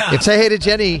 Game time. Say hey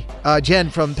to Jen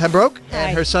from Pembroke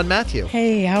and her son Matthew.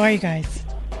 Hey, how are you guys?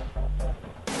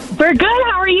 We're good.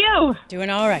 How are you? Doing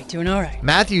all right.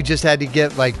 Matthew just had to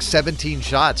get 17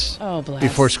 shots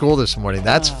before school this morning.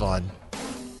 That's fun.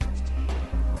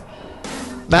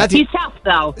 Matthew, He's tough,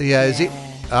 though. Yeah, is he?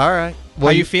 All right. How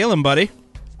you feeling, buddy?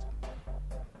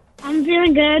 I'm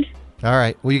feeling good. All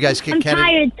right. Will you guys kick I'm Kennedy?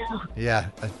 tired, though. Yeah.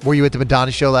 Were you at the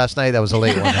Madonna show last night? That was a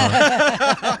late one,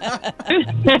 huh?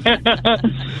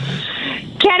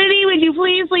 Kennedy, would you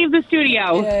please leave the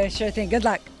studio? Yeah, sure thing. Good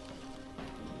luck.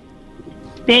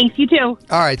 Thanks, you too.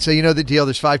 All right, so you know the deal.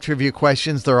 There's 5 trivia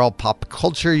questions. They're all pop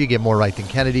culture. You get more right than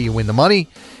Kennedy. You win the money.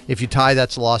 If you tie,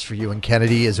 that's a loss for you. And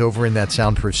Kennedy is over in that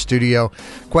soundproof studio.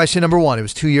 Question number 1. It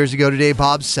was 2 years ago today.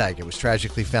 Bob Saget was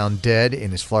tragically found dead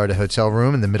in his Florida hotel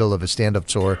room in the middle of a stand-up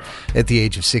tour at the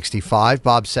age of 65.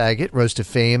 Bob Saget rose to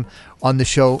fame on the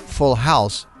show Full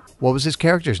House. What was his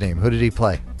character's name? Who did he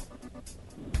play?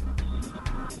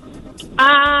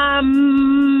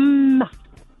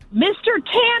 Mr.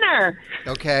 Tanner.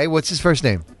 Okay, what's his first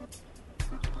name?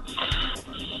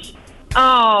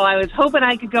 Oh, I was hoping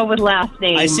I could go with last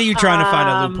name. I see you trying to find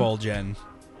a loophole, Jen.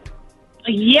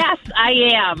 Yes, I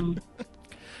am.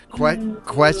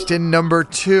 Question number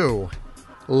 2.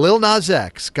 Lil Nas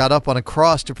X got up on a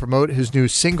cross to promote his new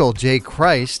single, J.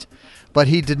 Christ, but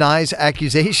he denies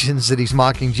accusations that he's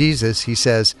mocking Jesus. He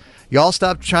says, y'all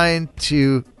stop trying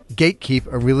to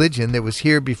gatekeep a religion that was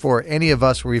here before any of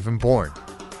us were even born.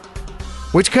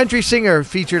 Which country singer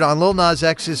featured on Lil Nas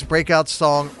X's breakout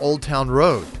song, Old Town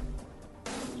Road?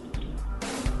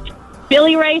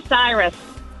 Billy Ray Cyrus.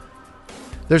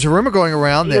 There's a rumor going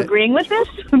around Are you agreeing with this?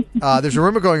 There's a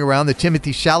rumor going around that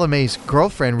Timothy Chalamet's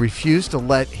girlfriend refused to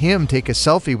let him take a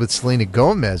selfie with Selena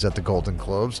Gomez at the Golden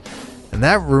Globes, and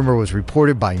that rumor was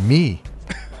reported by me.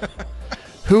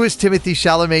 Who is Timothy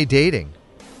Chalamet dating?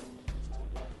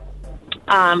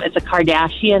 It's a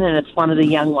Kardashian, and it's one of the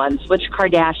young ones. Which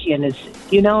Kardashian is?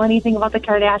 Do you know anything about the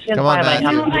Kardashians? Come on, Matt.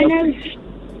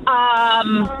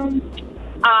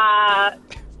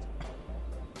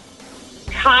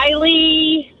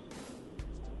 Kylie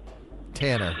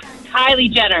Tanner.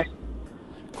 Kylie Jenner.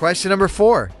 Question number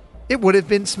 4. It would have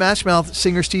been Smash Mouth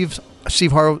singer Steve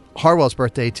Harwell's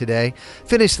birthday today.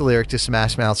 Finish the lyric to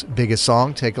Smash Mouth's biggest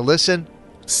song. Take a listen.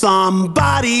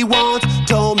 Somebody once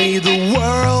told me the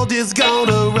world is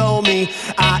gonna roll me.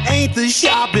 I ain't the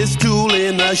sharpest tool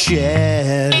in the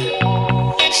shed.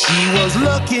 She was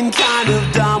looking kind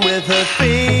of dumb with her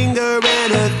finger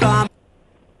and her thumb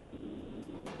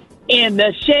in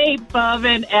the shape of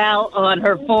an L on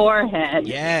her forehead.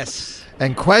 Yes.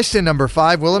 And question number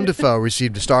 5, Willem Dafoe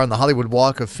received a star on the Hollywood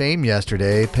Walk of Fame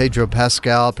yesterday. Pedro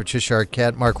Pascal, Patricia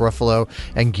Arquette, Mark Ruffalo,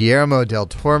 and Guillermo del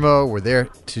Toro were there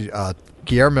to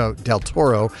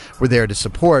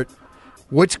support.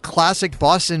 Which classic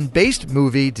Boston-based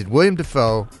movie did Willem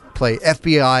Dafoe play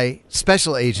FBI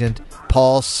Special Agent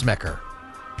Paul Smecker?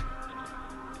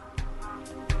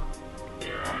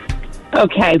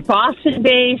 Okay,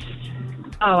 Boston-based.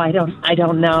 Oh, I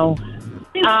don't know.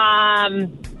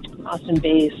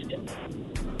 Boston-based.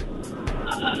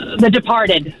 The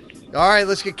Departed. All right,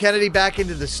 let's get Kennedy back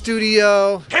into the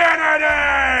studio.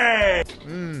 Kennedy!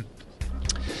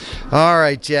 All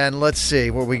right, Jen, let's see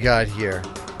what we got here.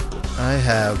 I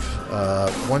have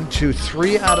 1, 2,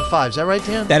 3 out of 5. Is that right,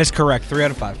 Dan? That is correct. 3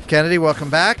 out of 5. Kennedy,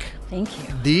 welcome back. Thank you.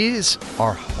 These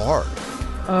are hard.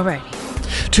 All right.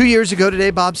 2 years ago today,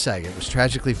 Bob Saget was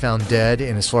tragically found dead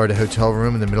in his Florida hotel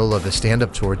room in the middle of a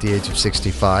stand-up tour at the age of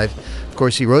 65. Of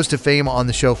course, he rose to fame on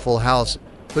the show Full House.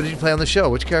 Who did you play on the show?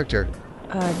 Which character?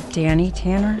 Danny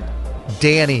Tanner.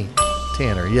 Danny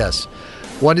Tanner, yes.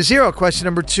 1-0. Question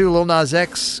number 2. Lil Nas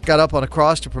X got up on a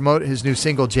cross to promote his new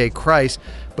single, J. Christ,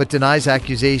 but denies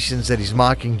accusations that he's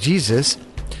mocking Jesus.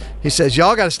 He says,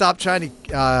 y'all got to stop trying to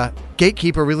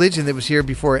gatekeep a religion that was here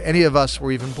before any of us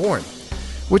were even born.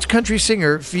 Which country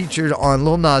singer featured on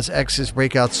Lil Nas X's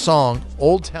breakout song,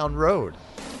 Old Town Road?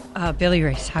 Billy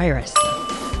Ray Cyrus.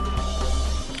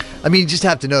 I mean, you just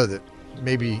have to know that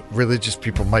maybe religious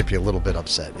people might be a little bit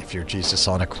upset if you're Jesus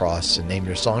on a cross and name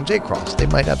your song J. Cross. They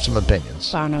might have some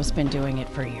opinions. Bono's been doing it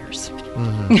for years.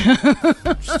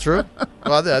 Mm-hmm. It's true.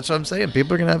 Well, that's what I'm saying.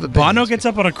 People are going to have opinions. Bono gets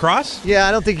up on a cross? Yeah,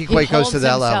 I don't think he quite goes to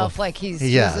that level. He holds himself like he's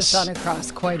Jesus on a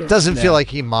cross quite a bit. Doesn't feel like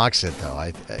he mocks it, though.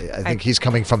 I think he's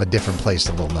coming from a different place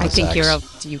than Lil Nas X. I think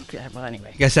well, anyway.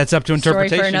 I guess that's up to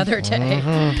interpretation. Story for another day.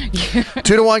 Mm-hmm.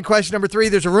 2-1. Question number 3.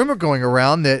 There's a rumor going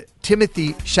around that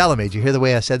Timothy Chalamet, did you hear the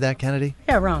way I said that, Kennedy?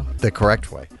 Yeah, wrong. The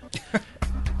correct way.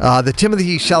 The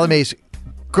Timothy Chalamet's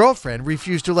girlfriend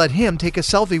refused to let him take a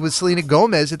selfie with Selena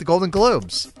Gomez at the Golden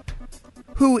Globes.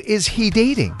 Who is he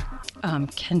dating?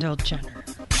 Kendall Jenner.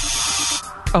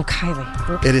 Oh, Kylie.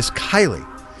 Whoops. It is Kylie.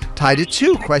 Tied at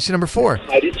 2. Question number 4.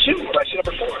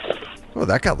 Oh,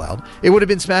 that got loud. It would have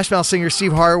been Smash Mouth singer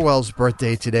Steve Harwell's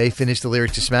birthday today. Finished the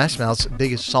lyric to Smash Mouth's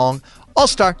biggest song,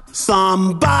 All-Star.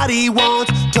 Somebody once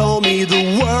told me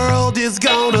the world is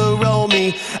gonna roll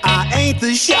me. I ain't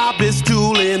the sharpest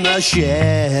tool in the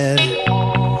shed.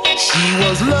 She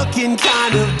was looking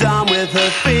kind of dumb with her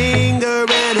finger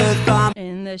and her thumb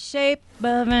in the shape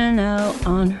of an L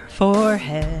on her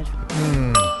forehead.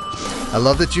 I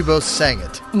love that you both sang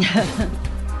it.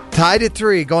 Tied at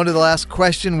 3. Going to the last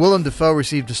question. Willem Dafoe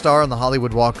received a star on the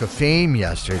Hollywood Walk of Fame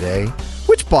yesterday.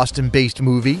 Which Boston-based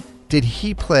movie did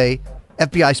he play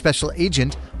FBI Special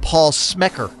Agent Paul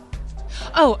Smecker?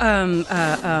 Oh,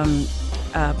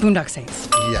 Boondock Saints.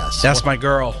 Yes. That's my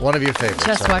girl. One of your favorites.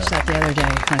 Just watched that the other day.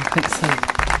 I couldn't sleep.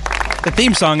 The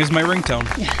theme song is my ringtone.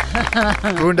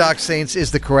 Boondock Saints is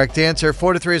the correct answer.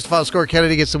 4-3 is the final score.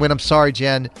 Kennedy gets the win. I'm sorry,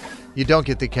 Jen. You don't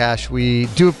get the cash. We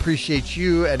do appreciate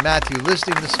you and Matthew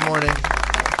listening this morning.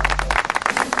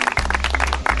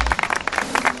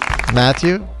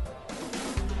 Matthew?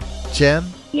 Jen?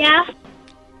 Yeah.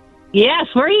 Yes,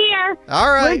 we're here.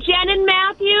 All right. We're Jen and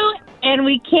Matthew, and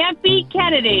we can't beat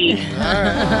Kennedy. All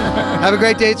right. Have a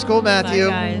great day at school, Matthew.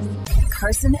 Bye, guys.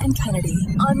 Carson and Kennedy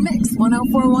on Mix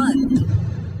 104.1.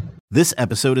 This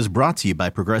episode is brought to you by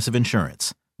Progressive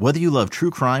Insurance. Whether you love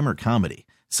true crime or comedy,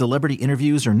 celebrity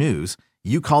interviews or news,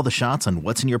 you call the shots on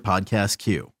what's in your podcast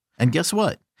queue. And guess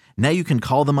what? Now you can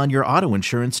call them on your auto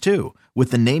insurance too with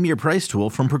the Name Your Price tool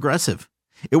from Progressive.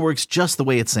 It works just the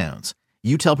way it sounds.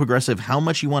 You tell Progressive how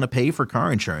much you want to pay for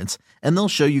car insurance, and they'll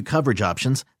show you coverage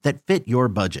options that fit your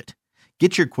budget.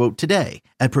 Get your quote today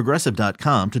at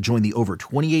Progressive.com to join the over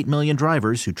 28 million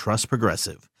drivers who trust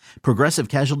Progressive. Progressive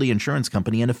Casualty Insurance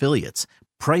Company and Affiliates.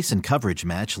 Price and coverage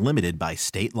match limited by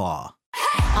state law.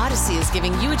 Odyssey is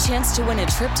giving you a chance to win a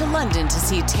trip to London to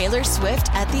see Taylor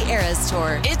Swift at the Eras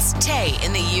Tour. It's Tay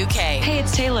in the UK. Hey,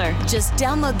 it's Taylor. Just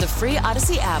download the free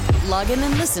Odyssey app, log in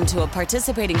and listen to a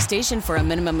participating station for a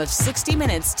minimum of 60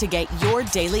 minutes to get your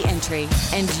daily entry.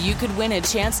 And you could win a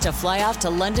chance to fly off to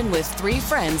London with 3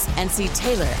 friends and see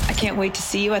Taylor. I can't wait to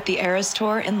see you at the Eras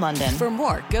Tour in London. For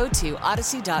more, go to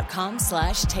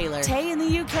odyssey.com/Taylor. Tay in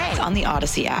the UK. It's on the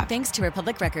Odyssey app. Thanks to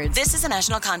Republic Records. This is a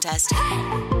national contest.